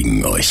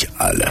kriegen euch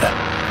alle.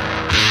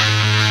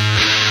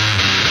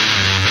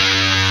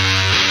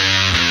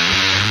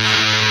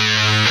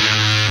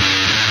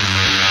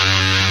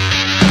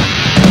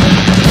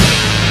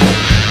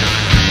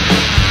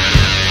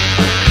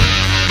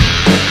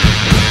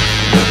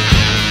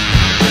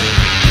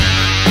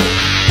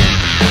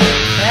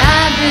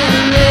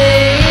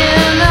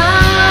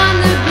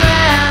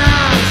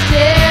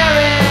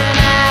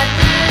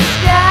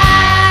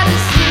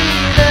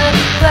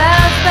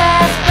 Clouds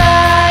pass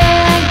by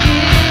and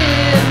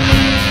give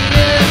me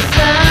a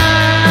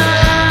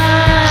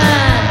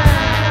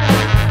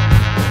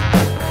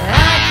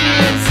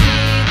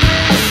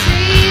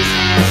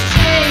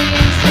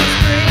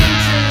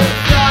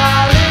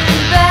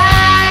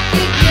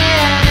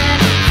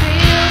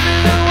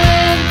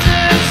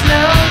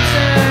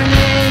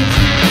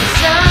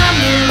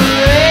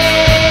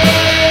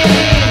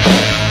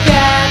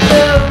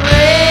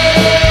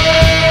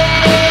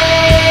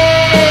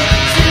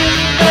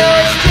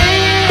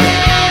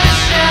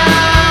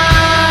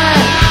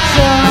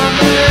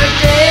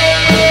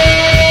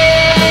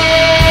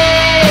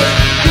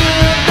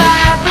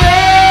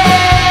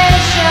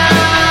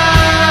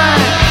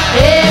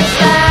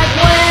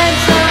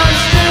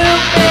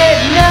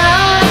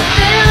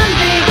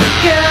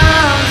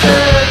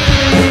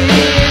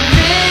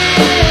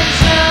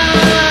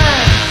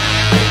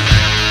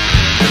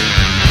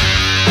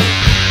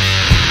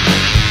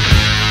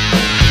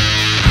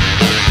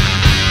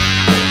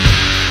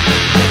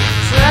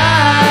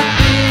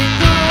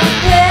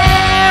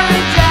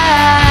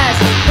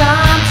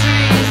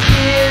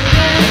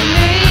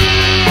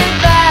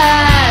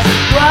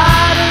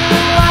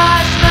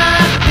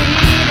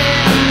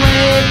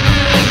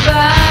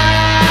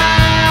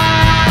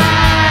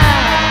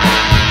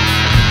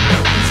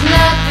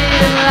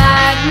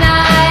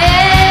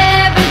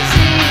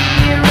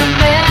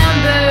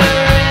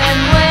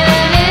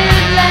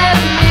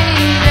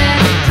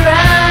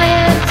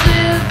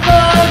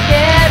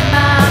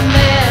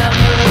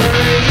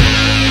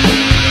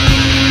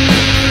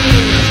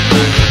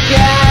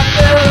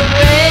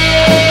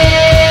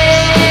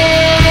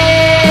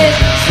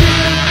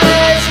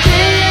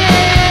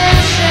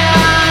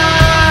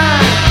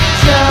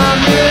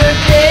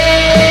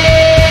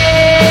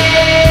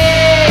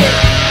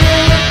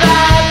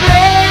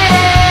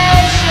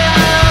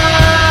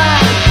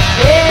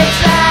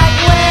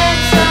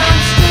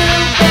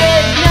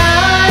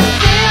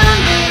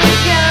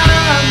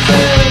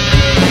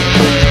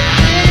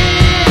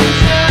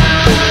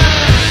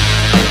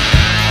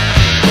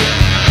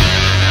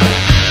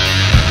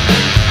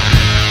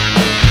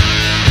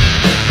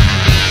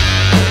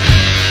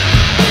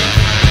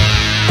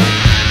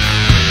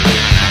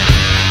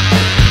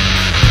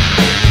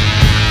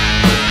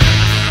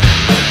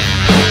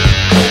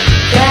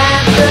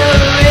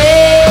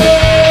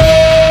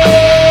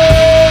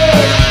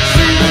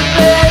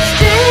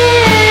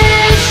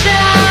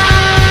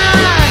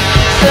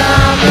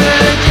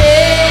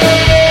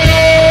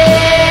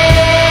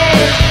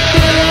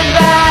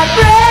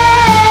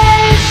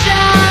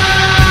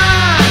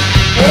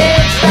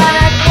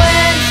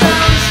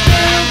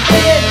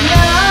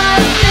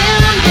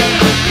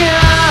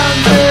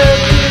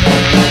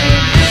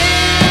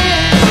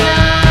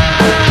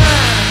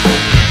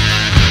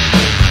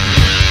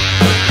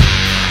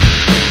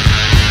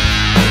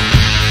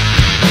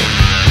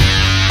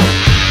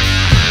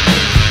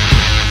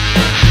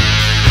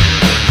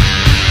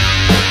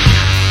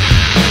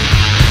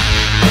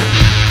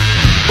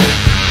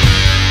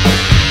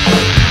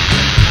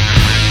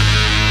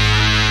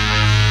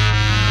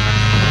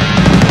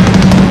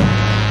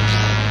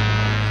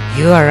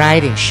You are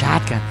riding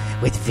shotgun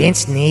with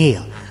Vince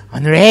Neil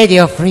on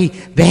Radio Free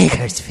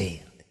Bakersfield.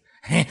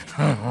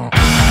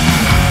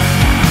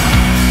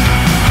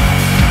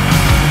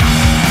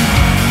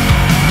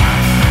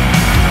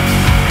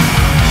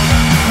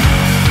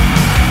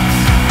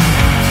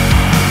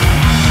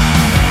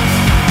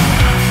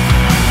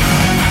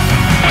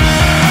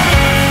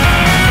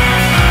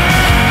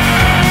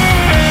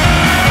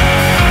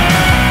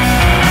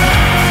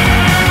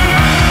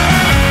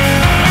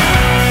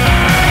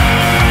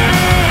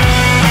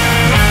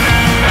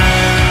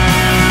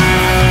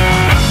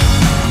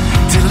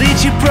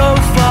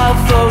 Profile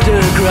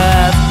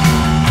photograph,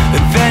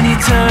 and then you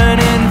turn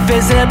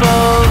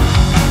invisible.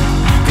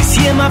 This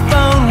year my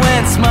phone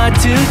went smart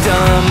too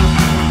dumb.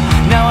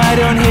 Now I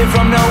don't hear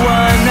from no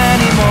one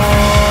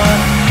anymore.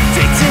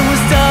 Dating was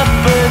tough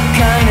but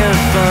kind of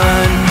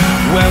fun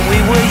when we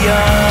were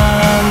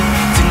young.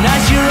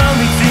 Tonight you're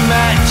only 3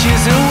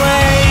 matches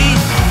away.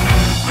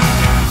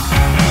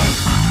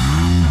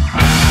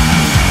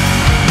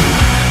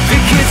 The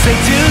kids, they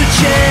do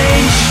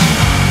change.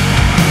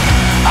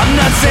 I'm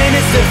not saying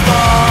it's their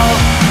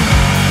fault.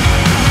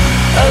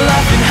 A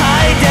life in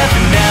high def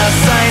and now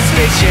science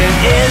fiction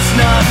is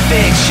not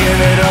fiction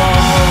at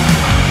all.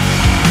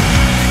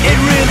 It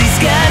really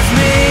scares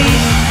me.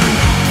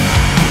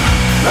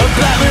 A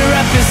Black Mirror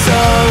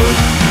episode.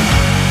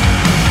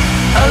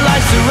 Our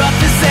lives are up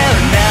for sale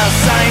and now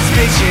science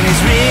fiction is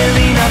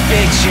really not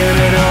fiction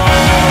at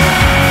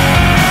all.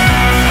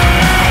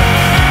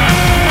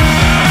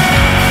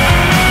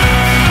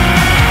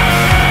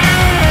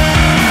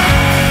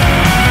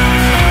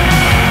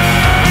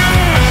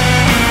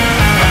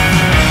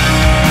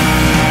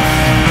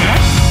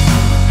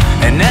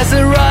 And as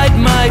I ride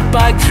my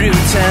bike through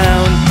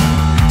town,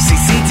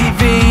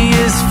 CCTV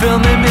is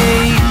filming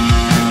me.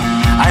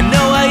 I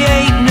know I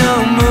ain't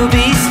no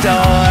movie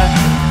star,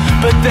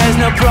 but there's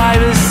no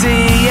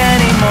privacy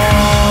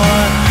anymore.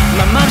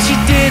 My mom, she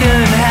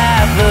didn't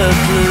have a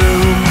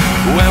clue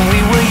when we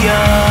were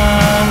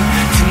young.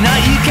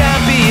 Tonight you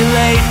can't be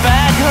late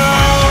back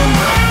home.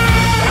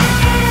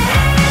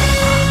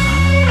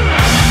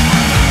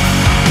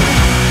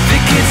 The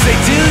kids, they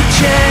do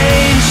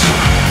change.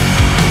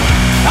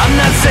 I'm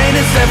not saying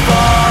it's their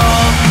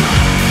fault.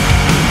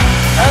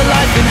 A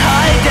life in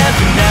high def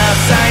and now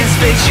science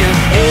fiction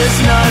is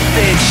not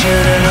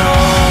fiction at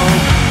all.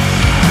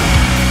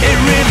 It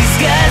really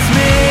scares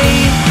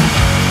me.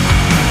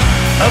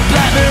 A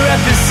Black Mirror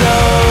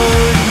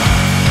episode.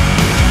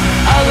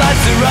 Our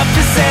lives are up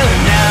for sale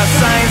and now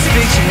science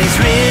fiction is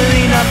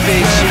really not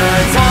fiction.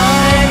 A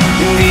time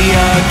in the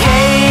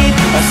arcade,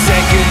 a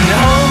second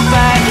home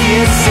back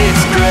in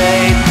 6th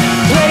grade.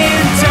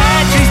 Playing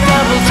Tetris,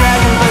 Double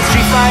Dragon, but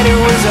Street Fighter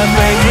was our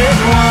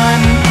favorite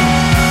one.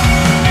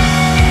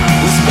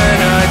 We spent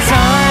our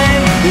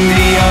time in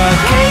the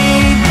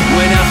arcade.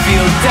 When I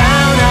feel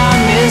down, I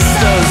miss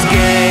those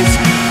games.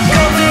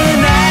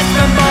 Golden Axe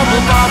and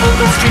Bubble Bobble,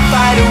 but Street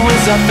Fighter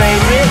was our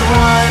favorite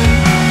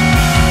one.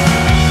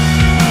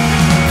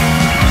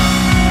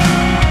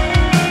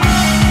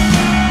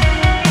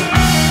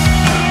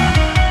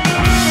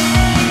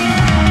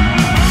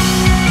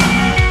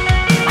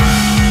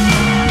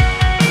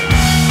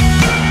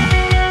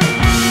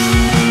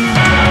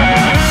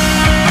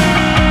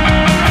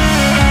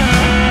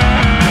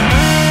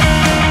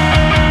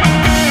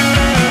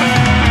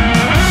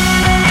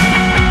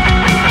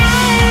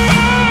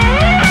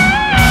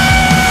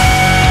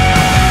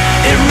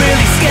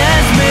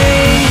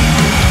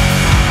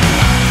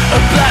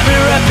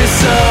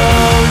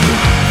 Episode.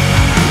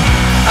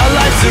 Our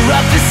lives are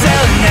up for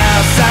sale and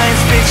now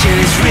science fiction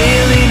is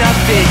really not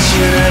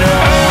fiction at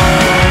all.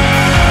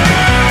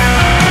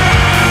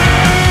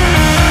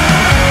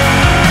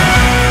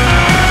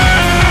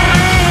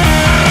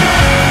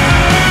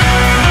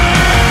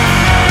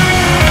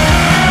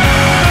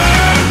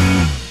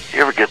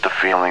 You ever get the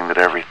feeling that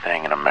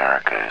everything in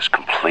America is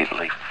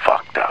completely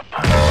fucked up?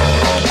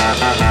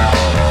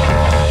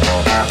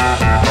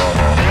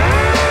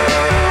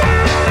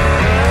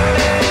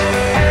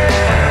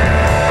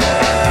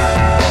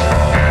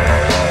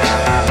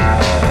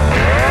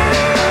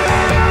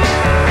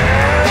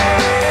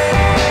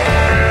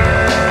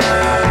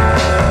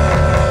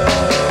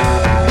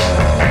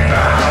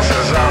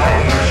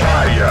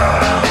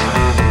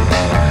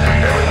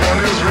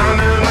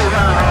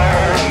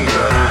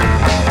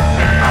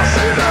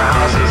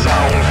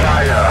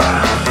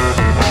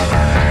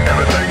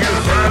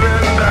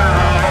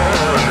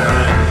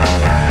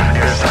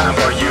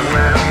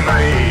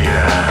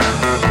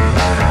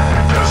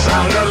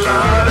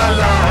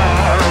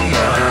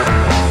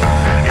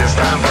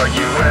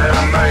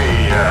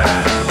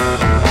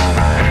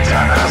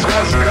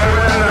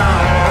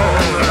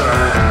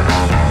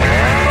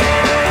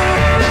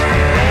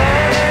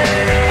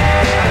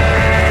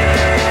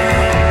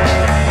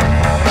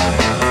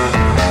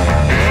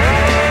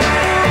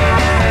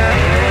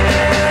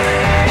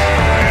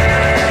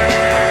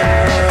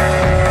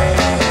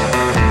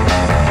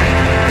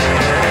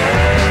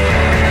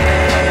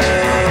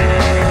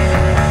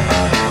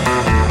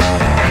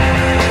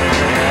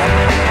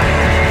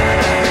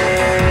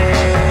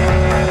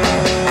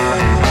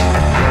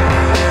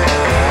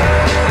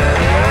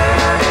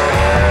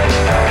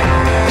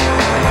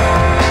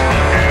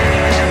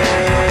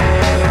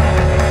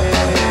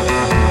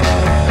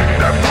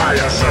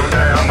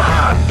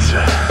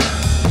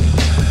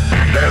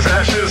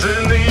 ashes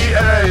in the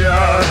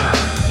air.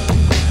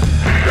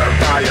 The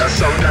fire's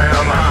so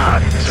damn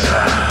hot.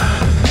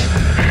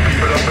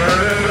 People are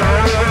burning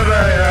over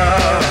there.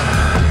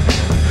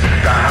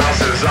 The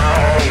house is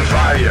on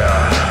fire.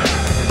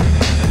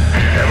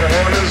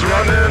 Everyone is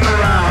running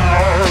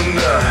around.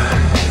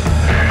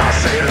 I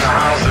say the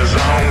house is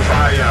on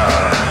fire.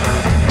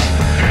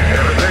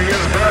 Everything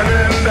is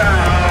burning down.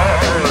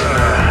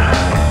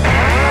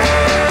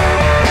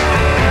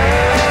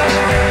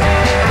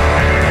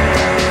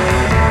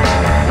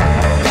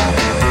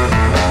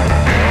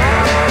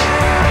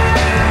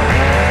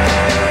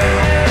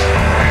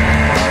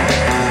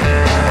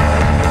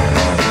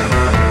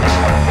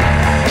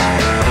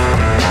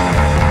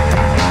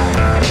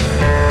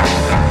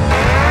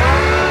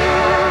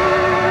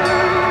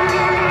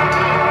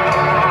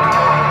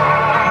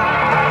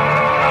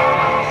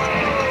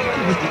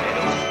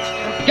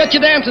 Get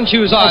your dancing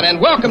shoes on and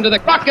welcome to the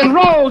rock and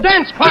roll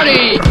dance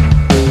party.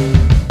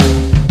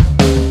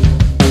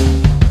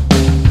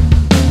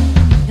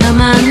 Come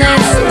on,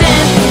 let's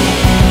dance.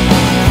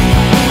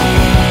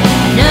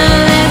 No,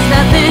 there's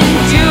nothing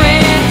to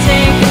it.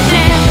 Take a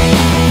chance.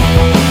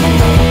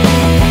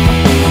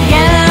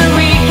 Together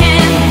we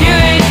can do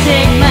it.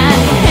 Take my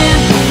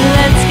hand.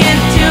 Let's get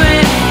to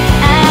it.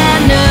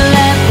 I know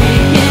that we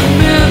can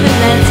move it.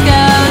 Let's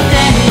go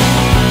dance.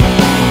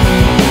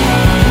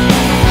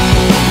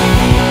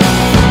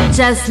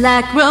 Just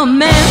like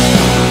romance,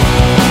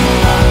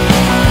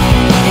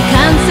 it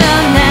comes so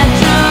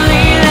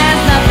naturally.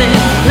 There's nothing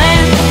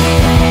planned.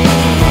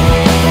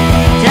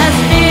 Just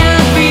feel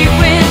free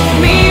with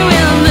me.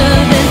 We'll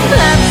move and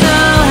clap so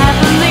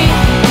happily.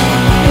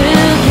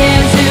 Who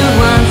cares who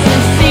wants to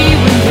see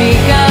when we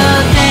go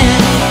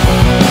dance?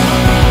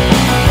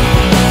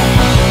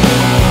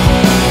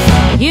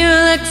 You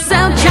look so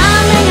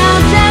charming.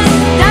 I'll just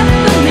stop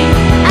for me.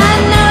 I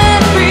know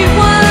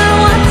everyone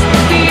wants to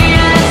be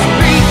as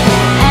free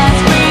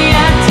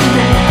are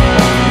tonight.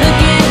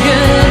 Looking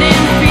good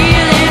and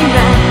feeling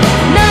right.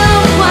 No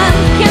one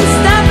can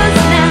stop us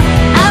now.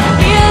 I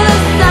feel the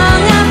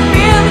song, I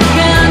feel the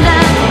ground.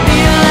 I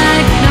feel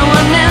like no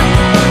one else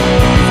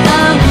is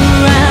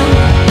around.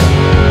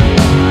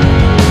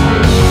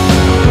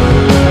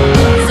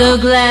 So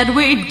glad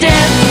we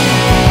danced.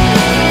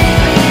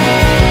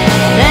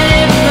 Let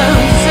it flow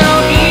so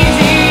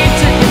easy,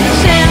 took a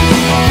chance.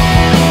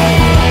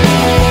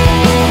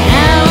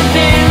 Now we're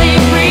barely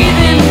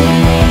breathing,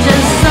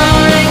 just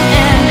soaring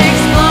and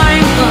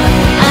exploring fun.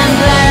 I'm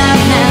glad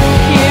I'm now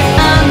here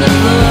on the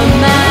floor,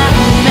 my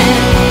man.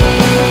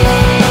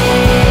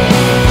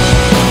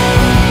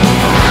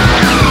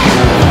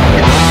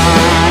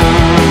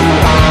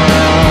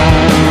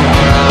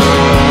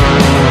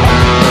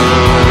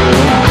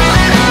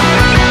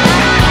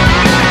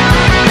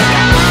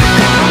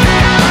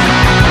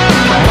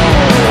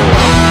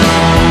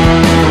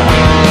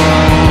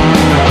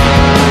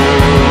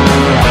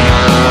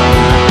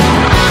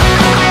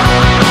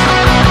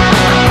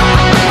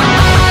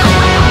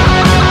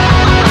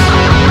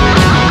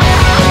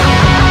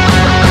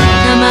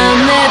 Come on,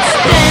 let's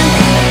dance.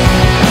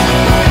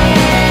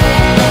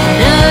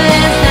 No,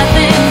 there's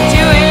nothing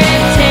to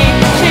it. Take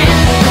a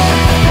chance.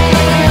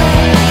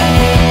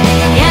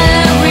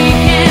 Yeah, we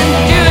can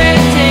do it.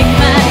 Take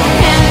my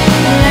hand.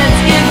 Let's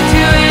get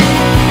to it.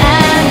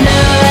 I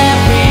know that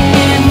we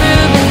can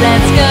move it.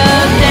 Let's go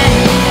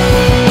dance.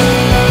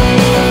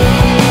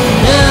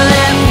 Know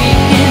that we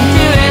can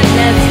do it.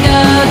 Let's go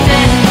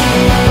dance.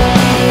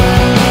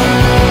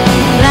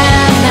 Glad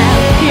I'm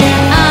out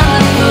here on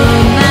the floor,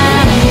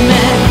 my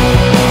man.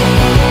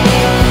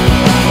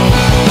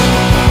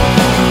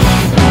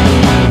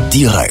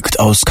 Direkt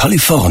aus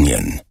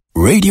Kalifornien.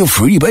 Radio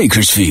Free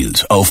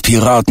Bakersfield auf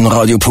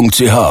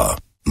piratenradio.ch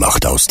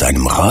macht aus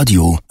deinem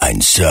Radio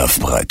ein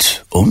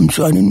Surfbrett und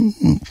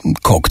einen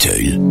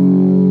Cocktail.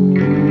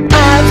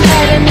 I've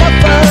had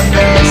enough of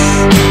this.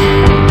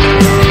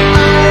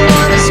 I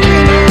wanna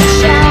scream and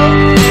shout.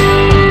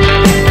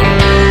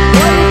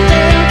 One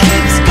thing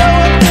keeps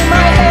going through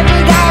my head. We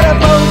gotta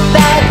vote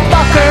that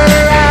fucker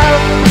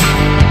out.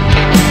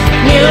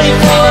 Nearly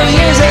 4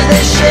 years of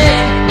this shit.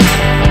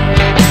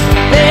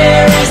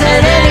 There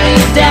isn't any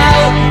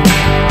doubt.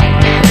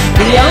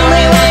 The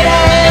only way to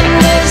end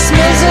this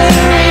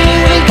misery,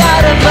 we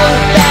gotta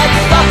vote that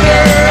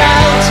fucker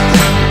out.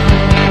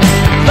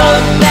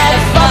 Vote that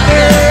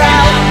fucker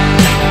out.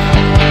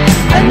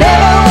 I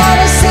never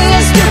wanna see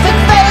his stupid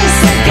face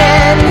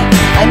again.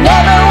 I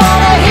never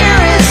wanna hear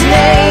his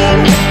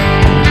name.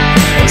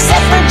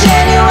 Except for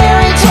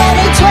January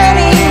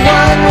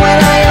 2021, when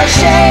I yell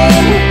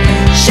shame,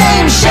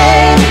 shame,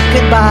 shame.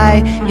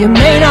 Goodbye. You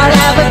may not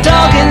have a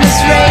dog in this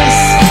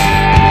race,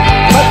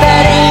 but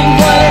that ain't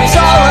what it's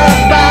all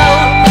about.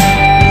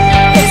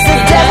 It's the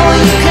devil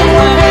you can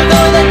work with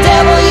or the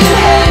devil you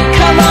hate.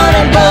 Come on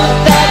and vote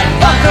that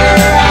fucker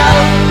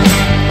out.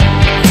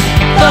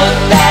 Vote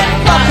that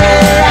fucker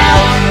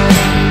out.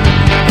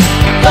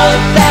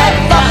 Vote that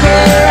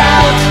fucker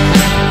out.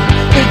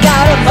 We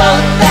gotta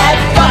vote that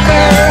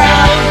fucker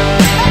out.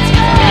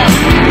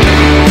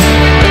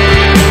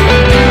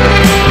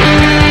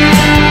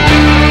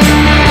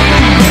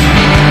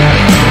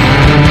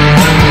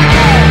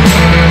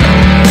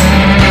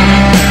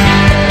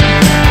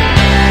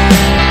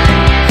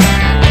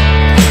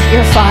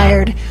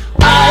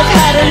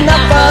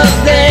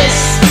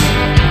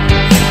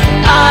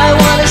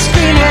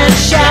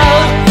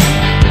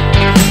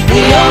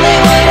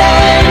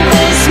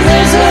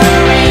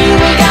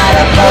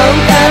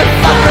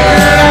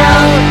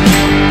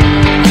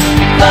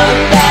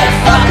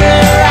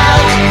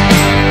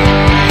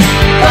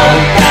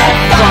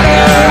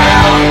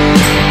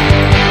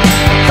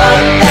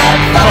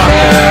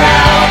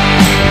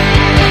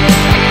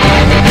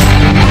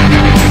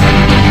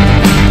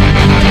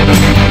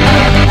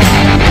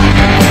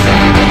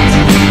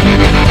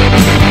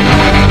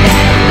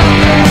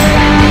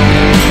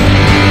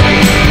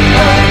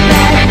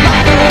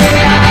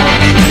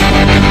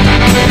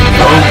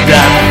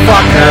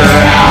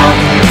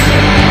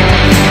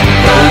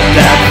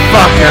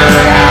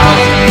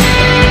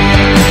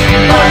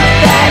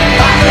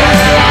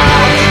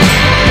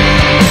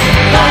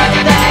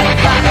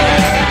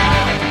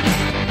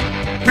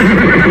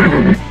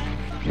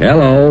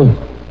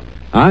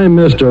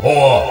 Mr.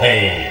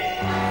 Jorge.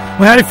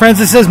 Well, howdy, friends.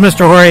 This is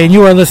Mr. Jorge, and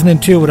you are listening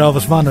to what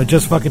Elvis Fondo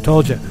just fucking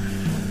told you.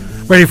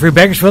 Radio Free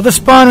Bakersfield, the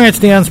Spawn Ranch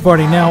Dance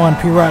Party, now on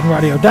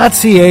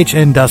PRottenRadio.ch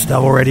and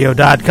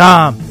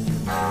DustDevilRadio.com.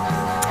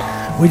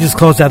 We just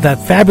closed out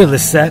that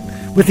fabulous set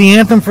with the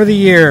anthem for the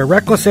year,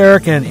 Reckless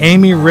Eric and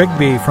Amy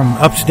Rigby from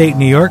upstate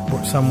New York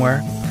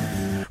somewhere.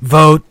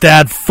 Vote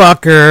that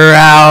fucker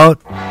out.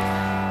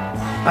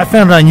 I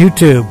found it on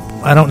YouTube.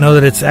 I don't know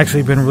that it's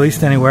actually been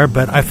released anywhere,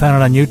 but I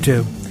found it on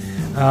YouTube.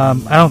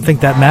 I don't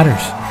think that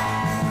matters.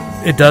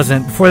 It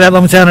doesn't. Before that,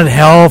 Lemon Sounded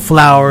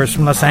Hellflowers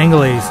from Los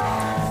Angeles.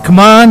 Come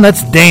on,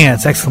 let's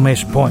dance!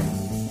 Exclamation point.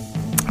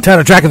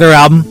 Title track of their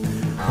album.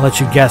 I'll let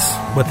you guess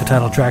what the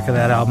title track of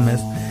that album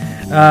is.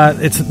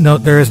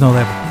 There is no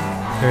label.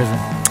 There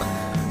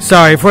isn't.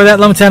 Sorry. Before that,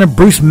 Lemon Sounded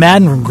Bruce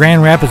Madden from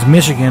Grand Rapids,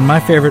 Michigan. My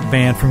favorite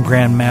band from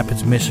Grand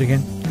Rapids,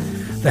 Michigan.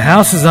 The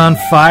House is on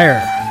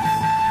Fire.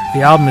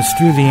 The album is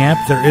Through the Amp.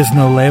 There is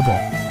no label.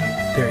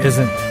 There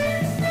isn't.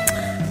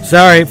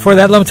 Sorry. Before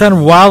that, Lemon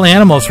Sounded Wild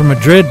Animals from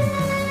Madrid.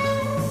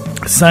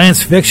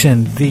 Science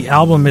Fiction. The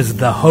album is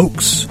The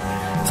Hoax.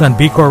 It's on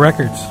B-Core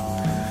Records.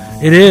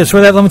 It is.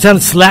 For that, Lemon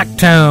Sounded Slack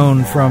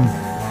Tone from,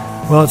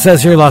 well, it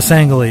says here Los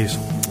Angeles.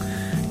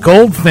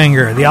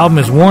 Goldfinger. The album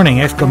is Warning!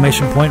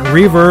 Exclamation point.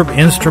 Reverb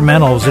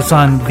Instrumentals. It's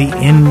on the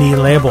indie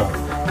label.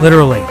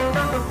 Literally.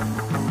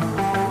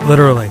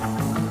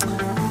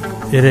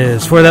 It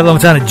is. For that,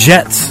 Lemon Sounded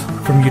Jets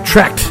from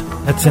Utrecht.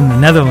 That's in the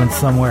Netherlands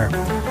somewhere.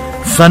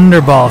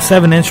 Thunderball.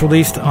 7-inch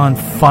released on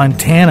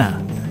Fontana.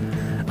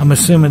 I'm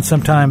assuming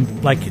sometime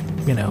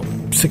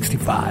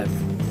 65.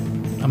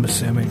 I'm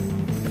assuming.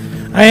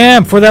 I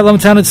am. For that,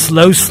 Lemon Sounded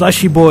Slow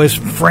Slushy Boys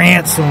from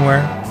France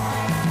somewhere.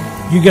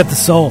 You Get the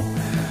Soul.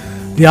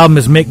 The album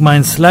is Make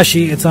Mine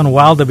Slushy. It's on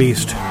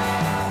Wildebeest.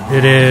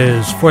 It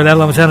is. For that,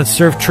 Lemon Sounded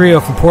Surf Trio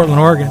from Portland,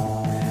 Oregon.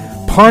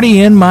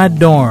 Party in My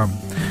Dorm.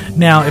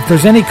 Now, if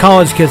there's any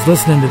college kids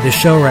listening to this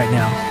show right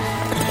now,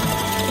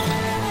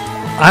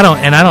 I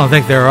don't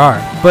think there are,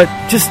 but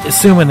just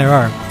assuming there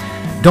are,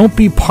 don't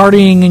be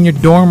partying in your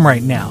dorm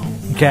right now,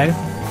 okay?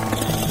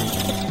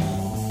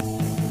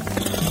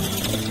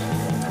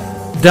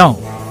 Don't.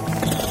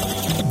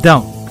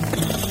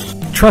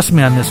 Trust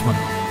me on this one.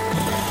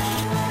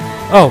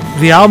 Oh,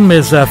 the album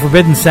is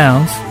Forbidden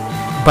Sounds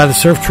by the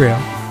Surf Trio.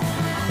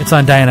 It's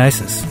on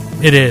Dionysus.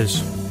 It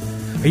is.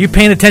 Are you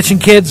paying attention,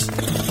 kids?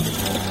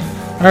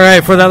 All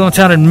right, for that one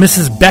sounded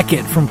Mrs.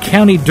 Beckett from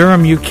County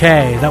Durham, UK.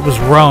 That was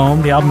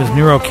Rome. The album is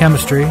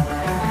Neurochemistry.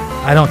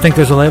 I don't think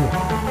there's a label.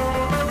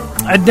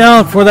 I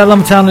don't. For that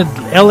one sounded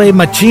L.A.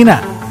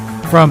 Machina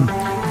from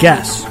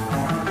Guess.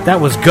 That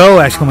was Go!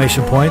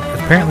 Exclamation point.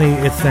 Apparently,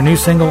 it's their new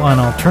single on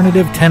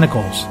Alternative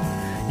Tentacles.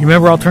 You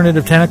remember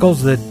Alternative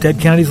Tentacles, the Dead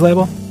Kennedys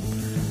label?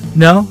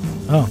 No?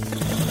 Oh.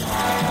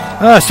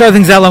 Start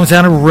things out, Lemon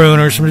Sounded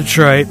Ruiners from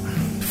Detroit.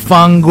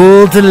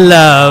 Fungool to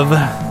Love.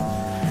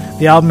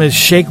 The album is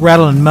Shake,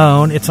 Rattle, and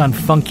Moan. It's on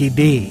Funky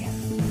D.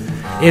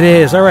 It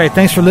is. All right,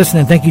 thanks for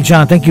listening. Thank you,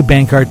 John. Thank you,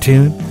 Bang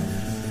Cartoon.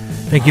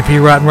 Thank you,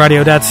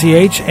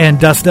 PRottenRadio.ch and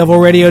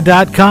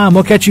DustDevilRadio.com.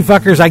 We'll catch you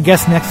fuckers, I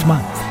guess, next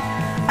month.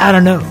 I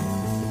don't know.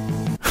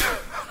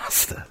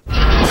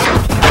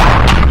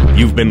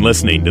 You've been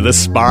listening to the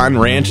Spawn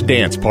Ranch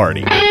Dance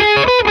Party.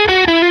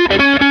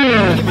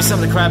 Give me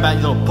something to cry about,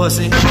 you little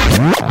pussy.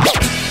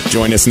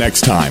 Join us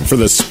next time for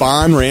the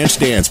Spawn Ranch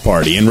Dance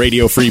Party in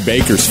Radio Free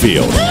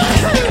Bakersfield.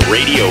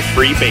 Radio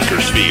Free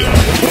Bakersfield.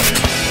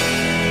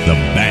 The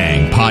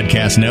Bang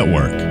Podcast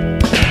Network.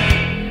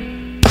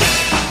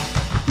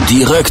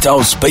 Direkt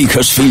aus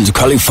Bakersfield,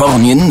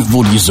 Kalifornien,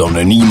 wo die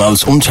Sonne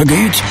niemals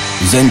untergeht,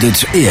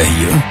 sendet er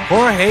hier,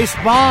 Jorge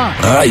Spawn,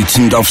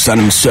 reitend auf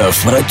seinem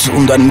Surfbrett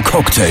und einem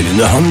Cocktail in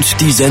der Hand,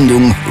 die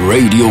Sendung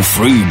Radio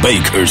Free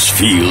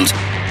Bakersfield.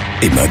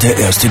 Immer der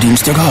erste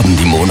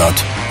Dienstagabend im Monat.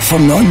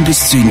 Von 9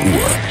 bis 10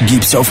 Uhr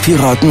gibt's auf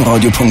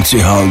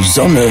piratenradio.ch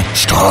Sonne,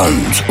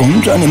 Strand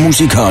und eine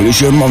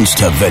musikalische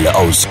Monsterwelle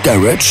aus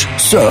Garage,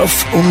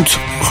 Surf und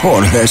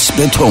Jorges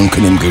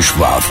betrunkenem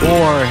Geschwafel.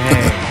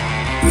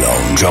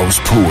 Lounge aus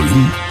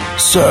Polen,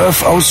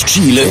 Surf aus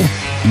Chile,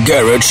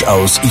 Garage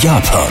aus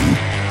Japan.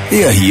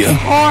 Er hier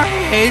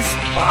Jorge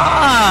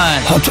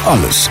Spawn hat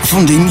alles,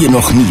 von dem ihr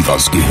noch nie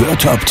was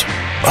gehört habt.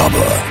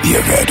 Aber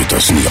ihr werdet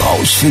das nie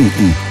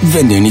rausfinden,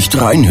 wenn ihr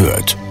nicht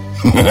reinhört.